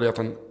bara det att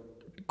han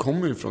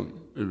kommer ju från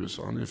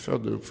USA, han är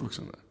född och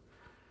uppvuxen där.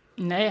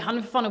 Nej, han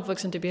är för fan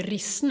uppvuxen typ i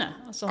Rissne.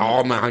 Alltså,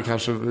 ja, men han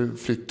kanske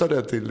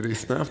flyttade till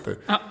Rissne efter.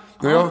 Ja.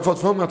 Men jag har fått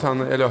för mig att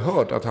han, eller har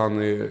hört att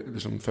han är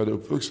liksom född och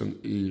uppvuxen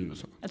i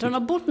USA. Jag tror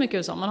han har bott mycket i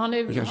USA, men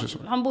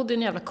han bodde i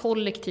en jävla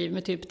kollektiv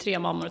med typ 3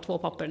 mammor och 2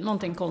 pappor.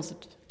 Någonting konstigt.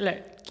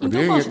 Eller, inte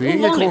det är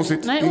inget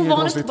konstigt. Nej,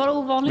 ovanligt, bara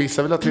ovanligt.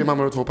 Vissa vill ha 3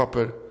 mammor och 2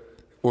 pappor.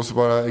 Och så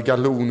bara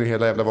galon i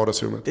hela jävla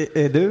vardagsrummet.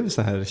 Är du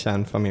så här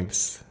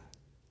kärnfamiljs?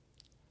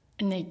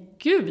 Nej,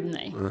 gud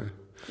nej.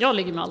 Jag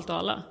ligger med allt och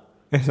alla.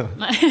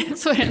 Nej,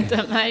 så är det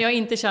inte. Nej, jag är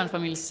inte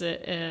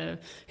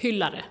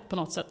kärnfamiljshyllare på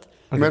något sätt.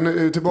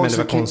 Men tillbaka, men det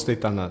var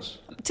konstigt annars.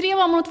 3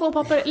 mammor och 2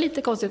 pappor,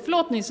 lite konstigt.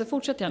 Förlåt Nisse,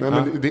 fortsätt gärna.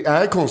 Nej, men det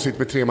är konstigt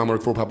med 3 mammor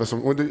och 2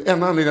 pappor. Och det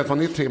enda anledningen att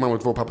man är 3 mammor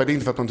och 2 pappor, det är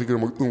inte för att man tycker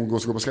om att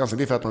umgås och gå på Skansen.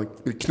 Det är för att man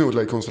vill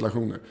knulla i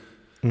konstellationer.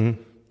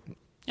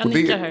 Jag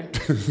nickar här.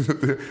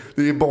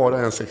 Det är bara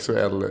en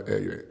sexuell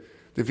grej.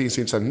 Det finns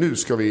inte så här, nu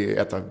ska vi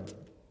äta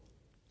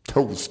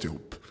toast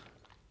ihop.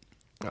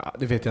 Ja,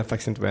 det vet jag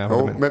faktiskt inte vad jag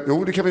håller med.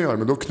 Jo, det kan vi göra,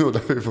 men då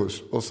knullar vi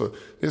först. Och så,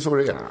 det är så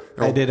det är.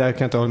 Nej, det där kan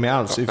jag inte hålla med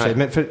alls.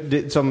 Men för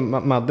det, som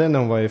Madde när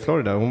hon var i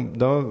Florida,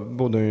 då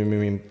bodde hon ju med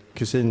min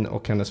kusin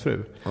och hennes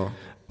fru. Ja.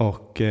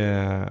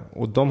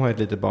 Och de har ett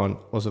litet barn.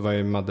 Och så var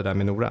ju Madde där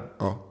med Nora.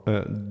 Ja.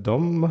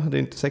 De hade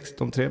inte 6,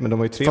 de 3. Men de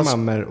var ju 3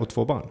 mammor och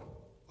 2 barn.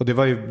 Och det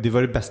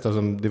var det bästa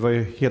det var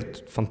ju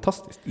helt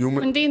fantastiskt. Jo,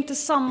 men det är inte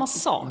samma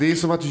sak. Det är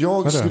som att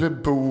jag skulle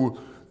bo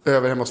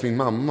över hemma hos min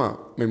mamma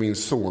med min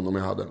son om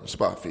jag hade. Så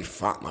bara, fy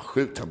fan vad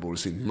sjukt, han bor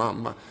hos sin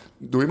mamma.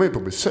 Då är man ju på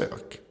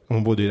besök.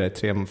 Hon bodde ju där i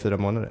 3-4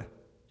 månader.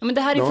 Ja, men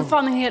det här är för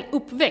fan en hel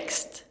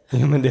uppväxt.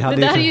 Ja, men det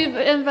där är ju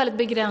en väldigt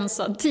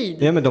begränsad tid.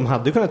 Ja, men de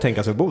hade kunnat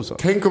tänka sig att bo så.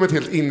 Tänk om ett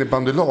helt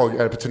innebandylag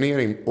är på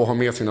turnering och har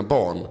med sina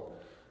barn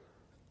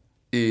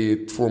i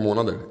 2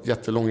 månader.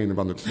 Jättelång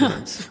innebandyturnering.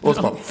 Och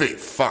så bara, fy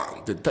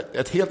fan.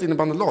 Ett helt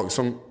innebandylag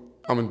som,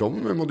 ja men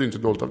de mådde ju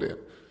inte dåligt av det.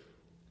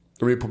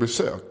 De är ju på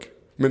besök.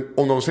 Men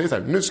om de säger så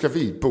här, nu ska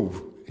vi bo.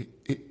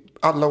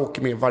 Alla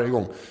åker med varje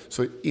gång.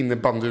 Så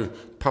innebandy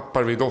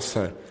pappar vid oss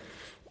här.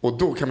 Och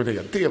då kan man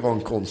tänka, det var en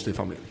konstig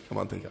familj. Kan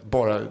man tänka.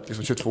 Bara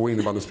liksom 22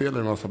 innebandyspelare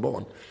och en massa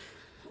barn.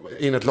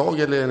 In ett lag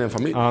eller en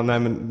familj? Ja, nej,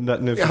 men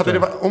nu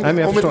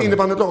om ett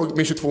innebandylag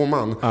med 22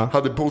 man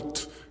hade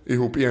bott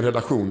ihop i en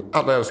relation.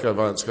 Alla älskar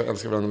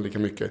varandra lika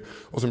mycket.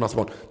 Och så en massa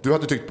barn. Du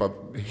hade tyckt bara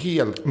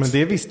helt... Men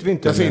det visste vi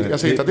inte. Jag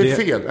säger inte att det är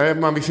fel. Nej,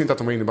 man visste inte att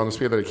de var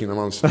innebandyspelare i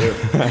Kinnamans.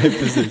 Nej,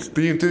 precis.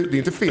 Det är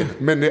inte fel.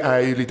 Men det är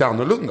ju lite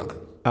annorlunda.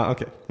 Ja,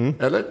 okej. Mm.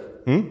 Eller?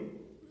 Mm.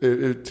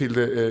 Till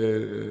det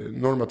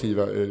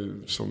normativa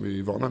som vi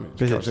är vana med.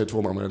 Precis. Kanske är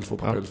 2 mammor eller 2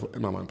 pappor eller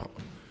en mamma och en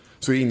pappa.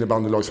 Så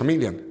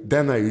innebandylagsfamiljen,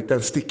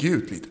 den sticker ju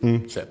ut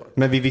lite.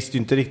 Men vi visste ju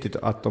inte riktigt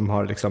att de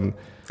har liksom...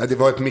 Ja, det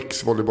var ett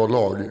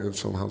mixvolleybolllag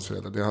som han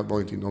spelade. Det var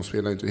inte, de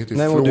spelade inte. Det heter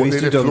nej, du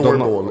visste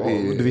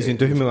inte du visste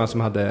inte hur många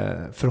som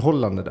hade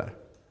förhållande där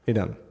i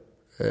den.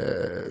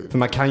 För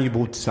man kan ju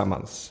bo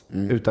tillsammans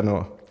utan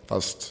att...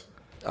 Fast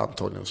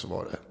antagligen så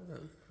var det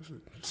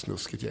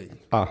snuskigt gäng.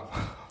 Ja.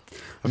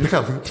 Men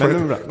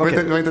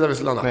det var inte där vi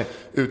skulle landa.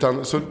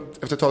 Utan så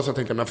efter ett tag så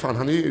tänkte jag, men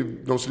fan,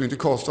 de skulle inte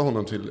kasta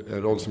honom till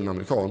en roll som en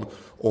amerikan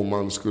om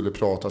man skulle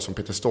prata som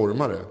Peter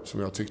Stormare,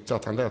 som jag tyckte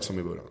att han lät som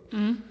i början.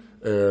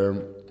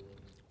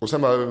 Och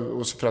sen bara,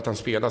 och för att han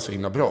spelar så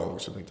himla bra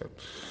också, tänkte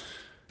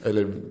jag.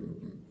 Eller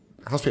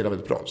han spelar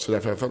väldigt bra, så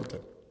därför har jag följt det.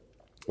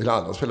 Eller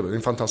alla spelar väl, det är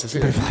en fantastisk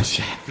serie.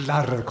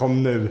 Jävlar,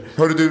 kom nu.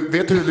 Hörru du,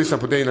 vet du hur du lyssnar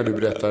på dig när du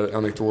berättar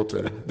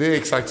anekdoter? Det är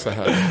exakt så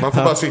här. Man får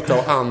bara sitta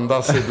och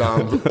andas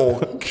ibland.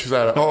 Och så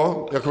här,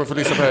 ja, jag kommer få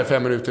lyssna på det här i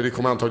 5 minuter. Det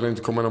kommer antagligen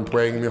inte komma någon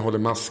poäng, men jag håller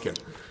masken.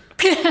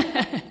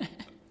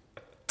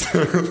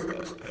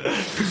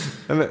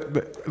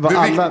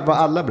 Var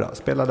alla bra?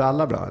 Spelade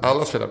alla bra? Eller?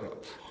 Alla spelade bra.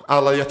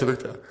 Alla är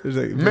jätteduktiga.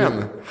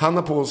 Men han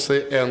har på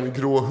sig en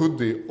grå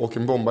hoodie och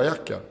en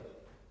bombarjacka.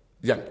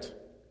 Jämt.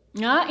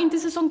 Ja, inte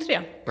säsong 3.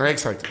 Nej,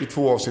 exakt. I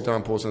 2 avsnitt har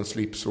han på sig en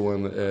slips och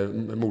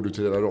en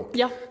mordutredarrock.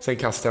 Ja. Sen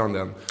kastar han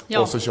den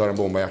och så kör han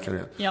bombarjackan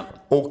igen. Ja.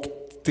 Och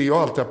det jag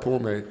alltid har på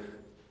mig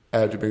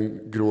är typ en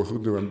grå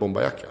hoodie och en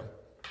bombarjacka.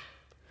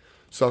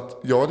 Så att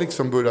jag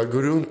liksom börjar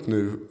gå runt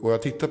nu och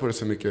jag tittar på det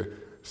så mycket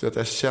så att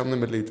jag känner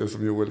mig lite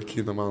som Joel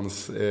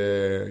Kinnamans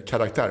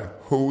karaktär.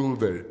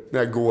 Holder. När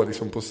jag går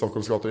liksom på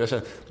Stockholms gator. Jag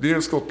känner, blir det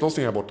en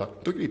skottlossning här borta,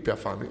 då griper jag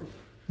fan in.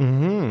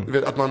 Du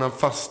vet att man har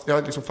jag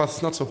har liksom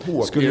fastnat så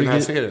hårt i den här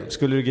serien.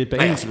 Skulle du gripa in?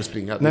 Nej, jag skulle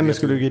springa. Nej, men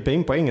skulle du gripa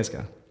in på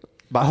engelska?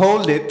 Bara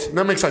hold it.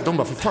 Nej, men exakt, de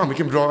bara, för fan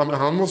vilken bra,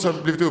 han måste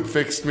ha blivit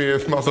uppväxt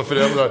med massa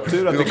föräldrar.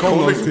 Tur att det kom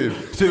någon. Vet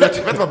du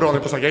vad bra det är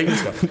på att snacka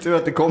engelska? Tur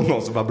att det kom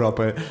någon som var bra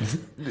på det.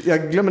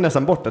 Jag glömmer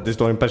nästan bort att det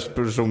står en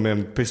person med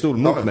en pistol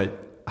mot mig.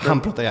 Han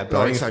pratar jävligt bra.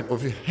 Ja, exakt.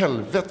 Och för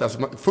helvete,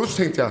 alltså, först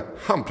tänkte jag,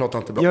 han pratar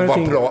inte bra.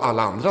 Vad bra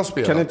alla andra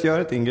spelar. Kan du inte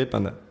göra ett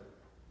ingripande?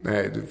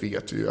 Nej, du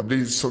vet ju.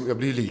 Jag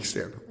blir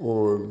liksten.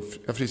 Och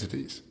jag fryser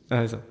till is.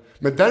 Ja, så.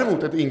 Men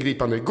däremot ett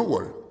ingripande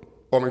igår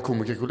av en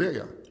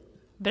komikerkollega.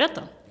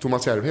 Berätta.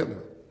 Thomas Järvheden.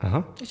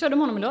 Jag körde med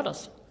honom i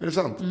lördags. Är det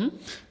sant?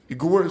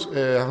 Igår,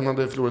 han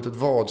hade förlorat ett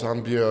vad, så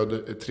han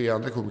bjöd 3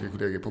 andra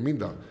komikerkollegor på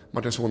middag.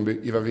 Martin Swanby,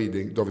 Ivar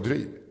Widing, David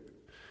Ryd.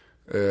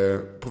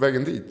 På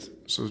vägen dit,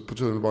 så på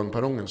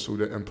tunnelbaneperrongen, stod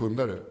det en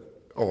pundare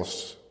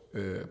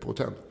på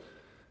hotell.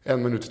 1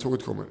 minut till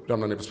tåget kommer,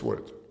 ramlar ner på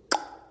spåret.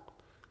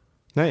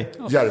 Nej.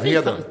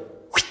 Järvheden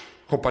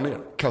hoppar ner,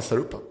 kastar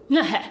upp han.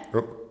 Nej.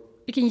 Ja.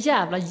 Vilken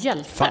jävla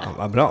hjälp. Fan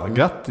vad bra.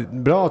 Grattis.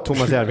 Bra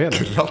Thomas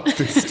Järvheden.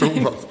 Grattis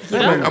Thomas.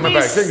 Ja, men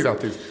verkligen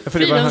grattis.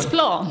 Fridens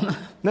plan.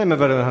 Nej,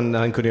 men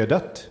han kunde ju ha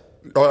dött.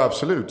 Ja,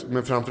 absolut.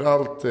 Men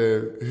framförallt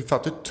hur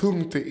fattigt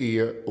tungt det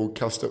är att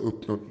kasta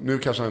upp något. Nu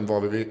kanske han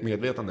var vid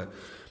medvetande.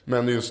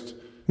 Men just...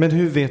 Men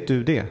hur vet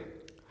du det?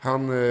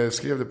 Han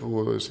skrev det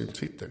på sin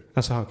Twitter.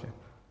 Alltså, okej.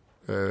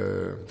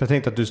 Jag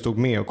tänkte att du stod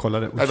med och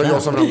kollade. Det var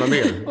jag som ramlade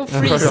ner. Och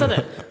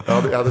freezade. Jag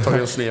hade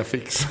tagit en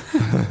snedfix.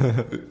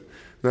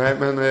 Nej,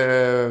 men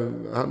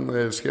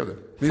han skrev det.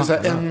 Det är så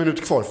här 1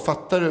 minut kvar.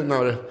 Fattar du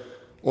när...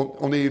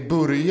 Om det är i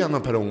början av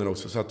perrongen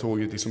också, så att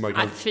tåget liksom bara...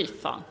 Nej, fy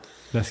fan.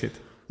 Läskigt.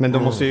 Men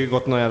de måste ju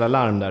gått några jävla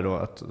larm där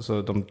då,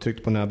 så de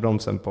tryckte på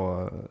nödbromsen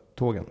på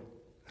tågen,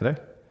 eller?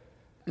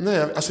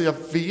 Nej, alltså jag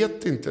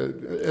vet inte.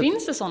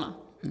 Finns det sådana?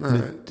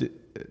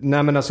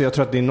 Nej, men alltså jag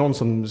tror att det är någon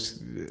som...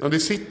 Ja, det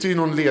sitter ju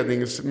någon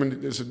ledning,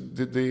 men alltså,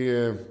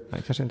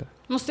 Nej, kanske inte.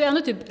 Måste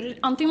ändå typ,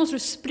 antingen måste du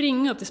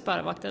springa upp till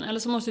spärrvakten eller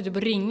så måste du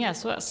typ ringa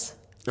SOS.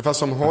 Fast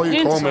de har ju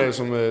kameror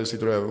som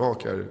sitter och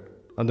övervakar.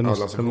 Ja, det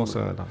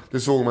måste det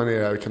såg man i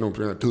det här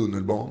kanonprogrammet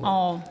Tunnelbanan.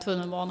 Ja,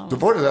 tunnelbanan. Då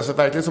var det alltså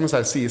verkligen som en sån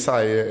här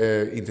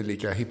CSI, inte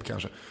lika hipp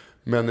kanske.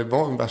 Men det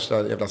var en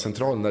värsta jävla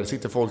centralen där det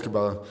sitter folk och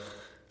bara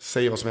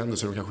säger vad som händer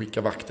så de kan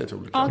skicka vakter till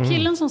olika. Ja,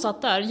 killen som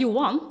satt där,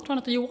 Johan, tror han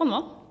hette Johan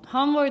va?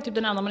 Han var ju typ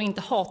den enda man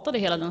inte hatade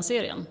hela den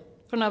serien.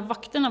 För de här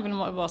vakterna vill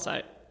man vara så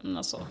här,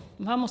 alltså,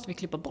 de här måste vi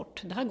klippa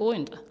bort. Det här går ju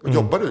inte.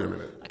 Jobbar du med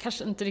det?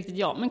 Kanske inte riktigt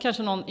jag, men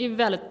kanske någon i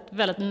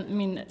väldigt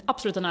min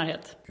absoluta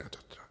närhet. Jag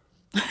döttrar.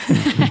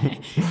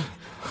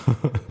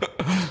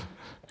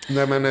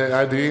 Nej men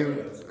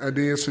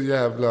det är så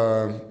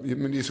jävla,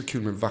 men det är så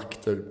kul med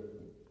vakter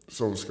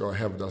som ska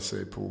hävda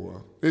sig på.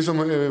 Det är som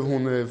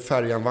hon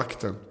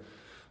färjanvakten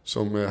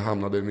som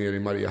hamnade nere i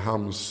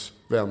Mariehamns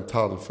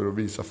vänthall för att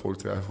visa folk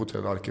till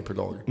Hotell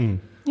Arkipelag.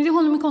 Det är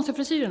hon med konstiga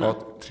frisyrerna.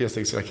 Ja,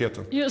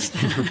 trestegsraketen. Just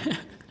det.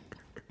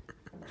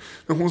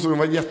 Men hon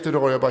var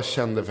jätterar, jag bara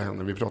kände för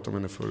henne. Vi pratade om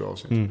henne förra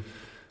avsnittet.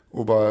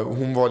 Och bara,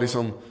 hon var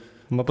liksom...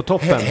 Hon var på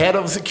toppen. Head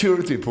of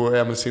security på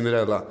Emil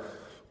Cinderella.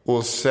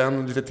 Och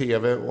sen lite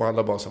tv och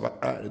alla bara så, vad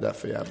är det där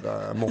för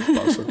jävla mopp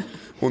alltså?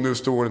 Och nu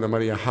står den där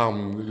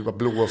Mariehamn, det bara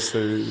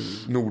blåser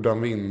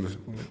nordanvind,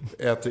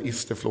 äter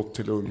isterflott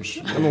till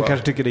lunch. Men hon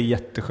kanske tycker det är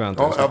jätteskönt.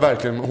 Ja,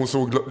 verkligen. Hon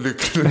såg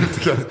lycklig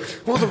ut.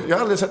 Jag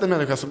har aldrig sett en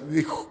människa som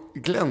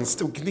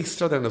glänste och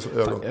gnistrade hennes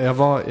ögon.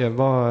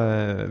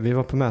 Vi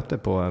var på möte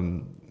på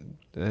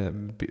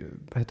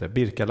vad heter det?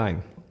 Birka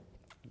Line.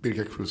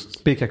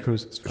 Birka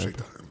Cruises.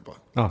 Ursäkta.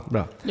 Ja,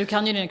 bra. Du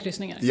kan ju dina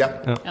kryssningar. Ja.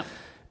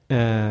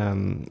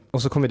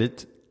 Och så kom vi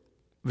dit.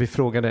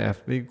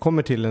 Vi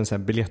kommer till en sån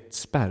här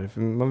biljettspärr.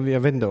 Jag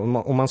vet inte,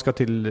 om man ska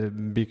till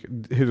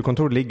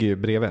huvudkontoret ligger ju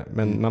bredvid.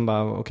 Men man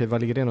bara, okej, var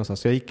ligger det någonstans?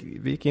 Så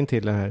vi gick in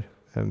till den här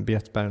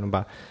biljettspärren och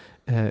bara,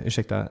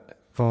 ursäkta,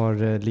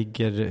 var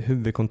ligger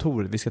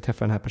huvudkontoret? Vi ska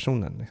träffa den här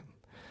personen. Liksom.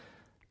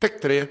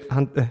 Täckte det?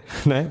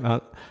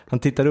 Han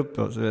tittar upp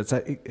och så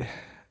här,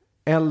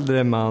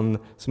 äldre man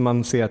som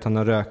man ser att han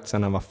har rökt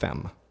sedan han var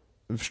 5.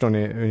 Förstår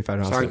ni ungefär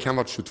hur han ser ut? Så han kan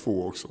vara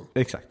 22 också.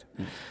 Exakt.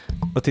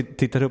 Och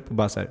tittar upp och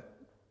bara så här,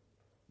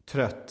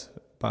 trött.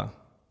 Bara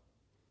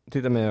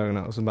tittar med i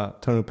ögonen och så bara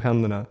tar han upp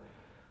händerna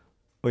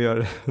och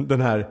gör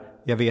den här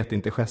jag vet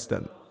inte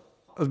gesten.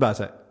 Och så bara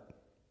så här.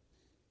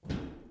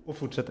 Och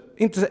fortsätter.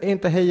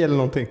 Inte hej eller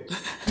någonting.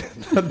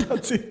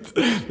 That's it.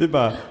 Vi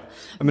bara...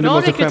 Men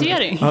bra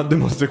rekrytering. Du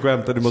måste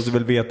skämta. Du måste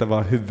väl veta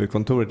var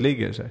huvudkontoret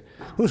ligger. Så här.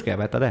 Hur ska jag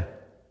veta det?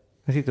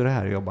 Jag sitter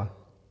här och jobbar.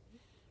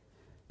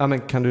 Ja, men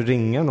kan du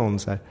ringa någon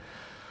så här?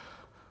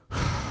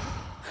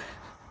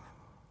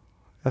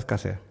 Jag ska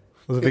se.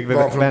 Och så fick vi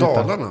från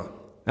Dalarna?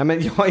 Ja,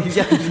 men jag är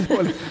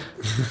jättedålig.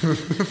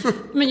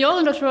 Men jag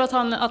undrar, tror att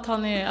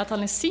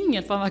han är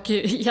singel, för han verkar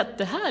ju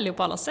jättehärlig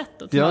på alla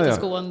sätt. Och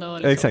tillmötesgående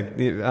och liksom. Exakt.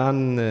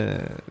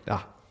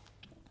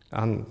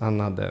 Han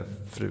hade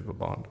fru och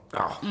barn.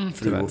 Ja,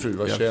 fru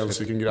var 21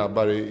 stycken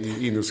grabbar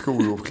i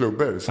inneskor och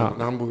klubbor. Så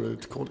när han bodde i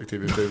ett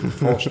kollektiv i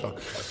Farsta.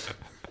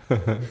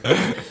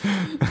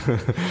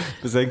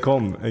 Sen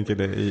kom en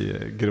kille i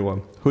grå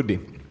hoodie.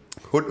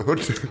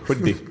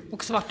 Hoodie.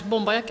 Och svart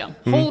bombarjacka.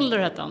 Holder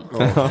hette han.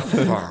 Ja,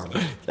 fan.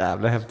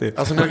 Jävla häftigt.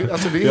 Alltså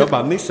det är... Jag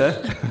bara, Nisse.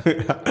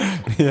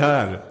 Vi är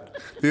här.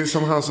 Det är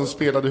som han som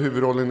spelade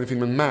huvudrollen i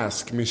filmen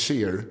Mask med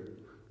Cher.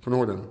 Kommer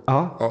du ihåg den?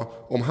 Ja.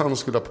 Om han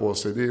skulle ha på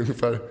sig, det är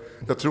ungefär...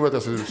 Jag tror att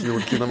jag ser ut som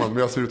Joel Kinnaman, men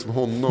jag ser ut som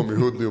honom i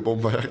hoodie och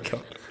bombarjacka.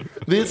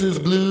 This is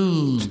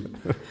blue.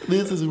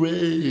 This is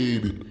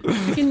red.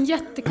 Vilken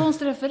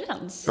jättekonstig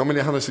referens. Ja, men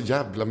han har så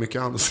jävla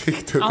mycket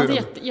ansikte. Ja, det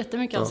är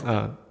jättemycket ansikte.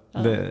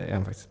 Ja, det är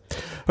han faktiskt.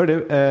 Hör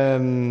du,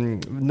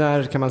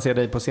 när kan man se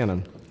dig på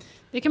scenen?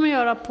 Det kan man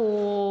göra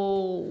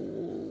på...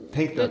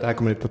 Tänk dig att det här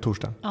kommer ut på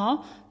torsdag.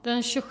 Ja,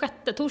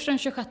 torsdagen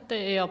 26 är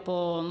jag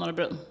på Norra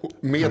Brunn.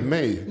 Med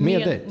mig?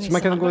 Med dig, så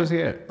man kan gå och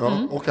se er.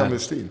 Ja, och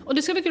Amnestin. Och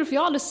det ska bli kul, för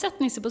jag har aldrig sett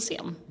Nisse på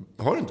scen.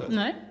 Har du inte?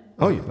 Nej.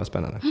 Oj, vad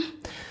spännande.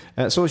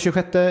 Så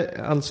 26,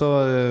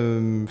 alltså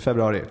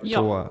februari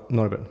på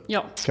Norra Brunn.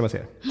 Ja. Kan man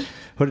se.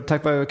 Hörru,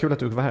 tack, vad kul att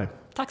du var här.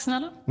 Tack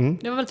snälla.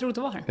 Det var väldigt roligt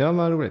att vara här. Ja,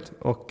 vad roligt.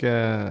 Och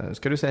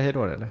ska du säga hej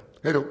då, eller?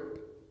 Hej då.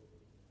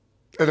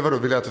 Eller vadå,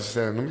 vill jag att jag ska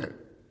säga något mer?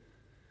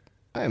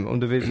 Nej, men om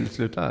du vill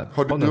sluta.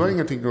 Du har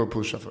ingenting att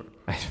pusha för?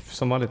 Nej,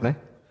 som vanligt, nej.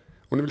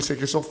 Om ni vill se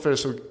Kristoffer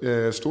så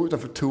stå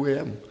utanför 2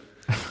 AM.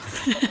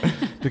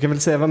 Du kan väl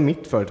säga vad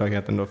mitt företag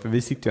heter då, för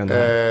vi sitter ju ändå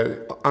här.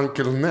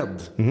 Uncle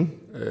Ned.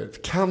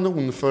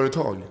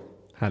 Kanonföretag.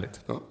 Härligt.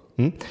 Ja.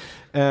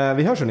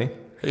 Vi hörs, hörni.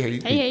 Hej,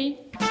 hej. Hej,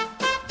 hej.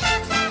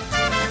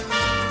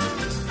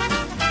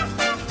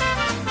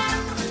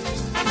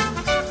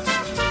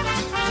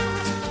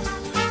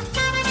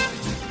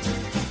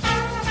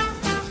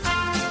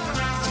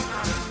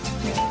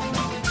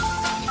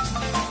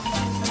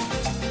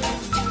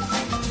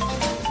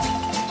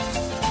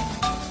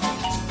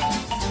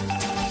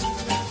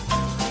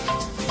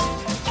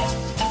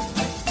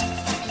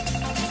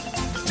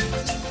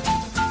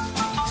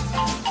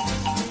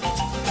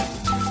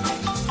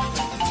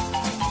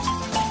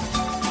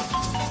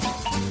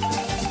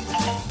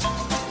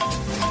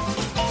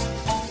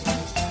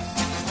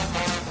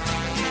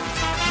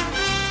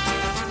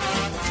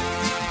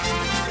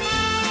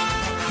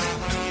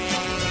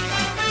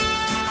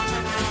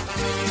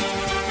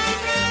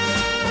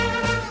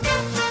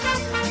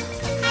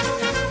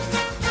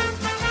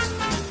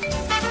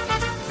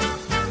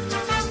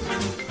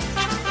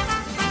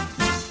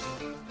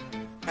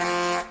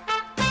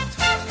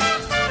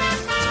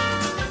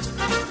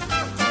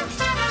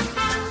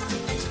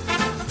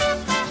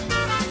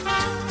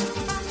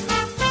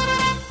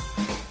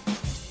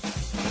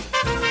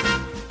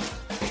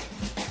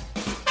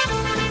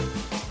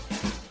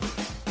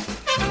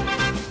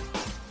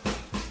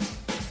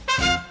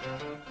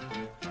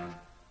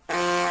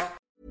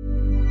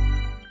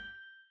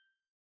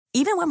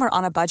 Even when we're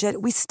on a budget,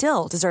 we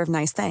still deserve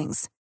nice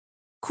things.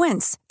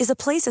 Quince is a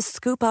place to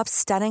scoop up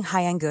stunning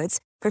high-end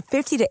goods for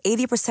 50 to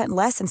 80%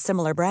 less than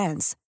similar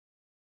brands.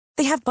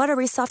 They have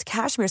buttery soft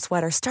cashmere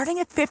sweaters starting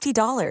at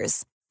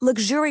 $50,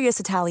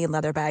 luxurious Italian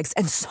leather bags,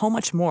 and so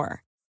much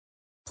more.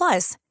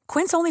 Plus,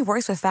 Quince only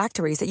works with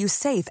factories that use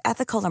safe,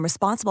 ethical, and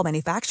responsible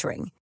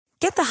manufacturing.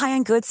 Get the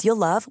high-end goods you'll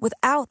love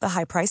without the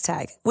high price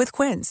tag with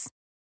Quince.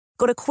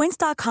 Go to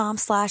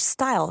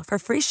quince.com/style for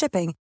free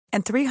shipping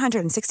and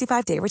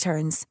 365-day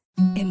returns.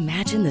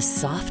 Imagine the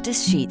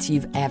softest sheets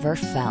you've ever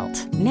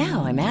felt.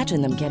 Now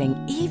imagine them getting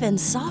even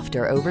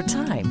softer over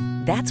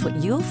time. That's what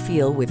you'll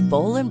feel with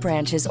Boll &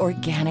 Branch's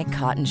organic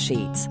cotton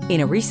sheets.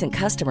 In a recent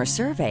customer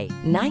survey,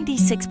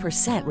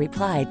 96%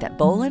 replied that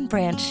Boll &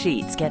 Branch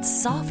sheets get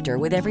softer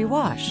with every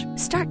wash.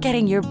 Start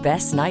getting your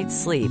best night's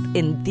sleep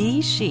in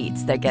these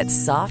sheets that get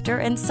softer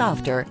and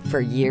softer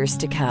for years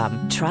to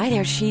come. Try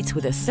their sheets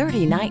with a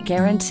 30-night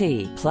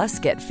guarantee. Plus,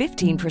 get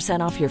 15%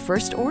 off your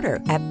first order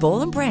at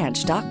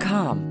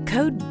bollandbranch.com.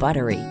 Code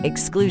BUTTERY.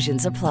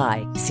 Exclusions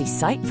apply. See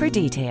site for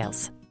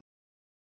details.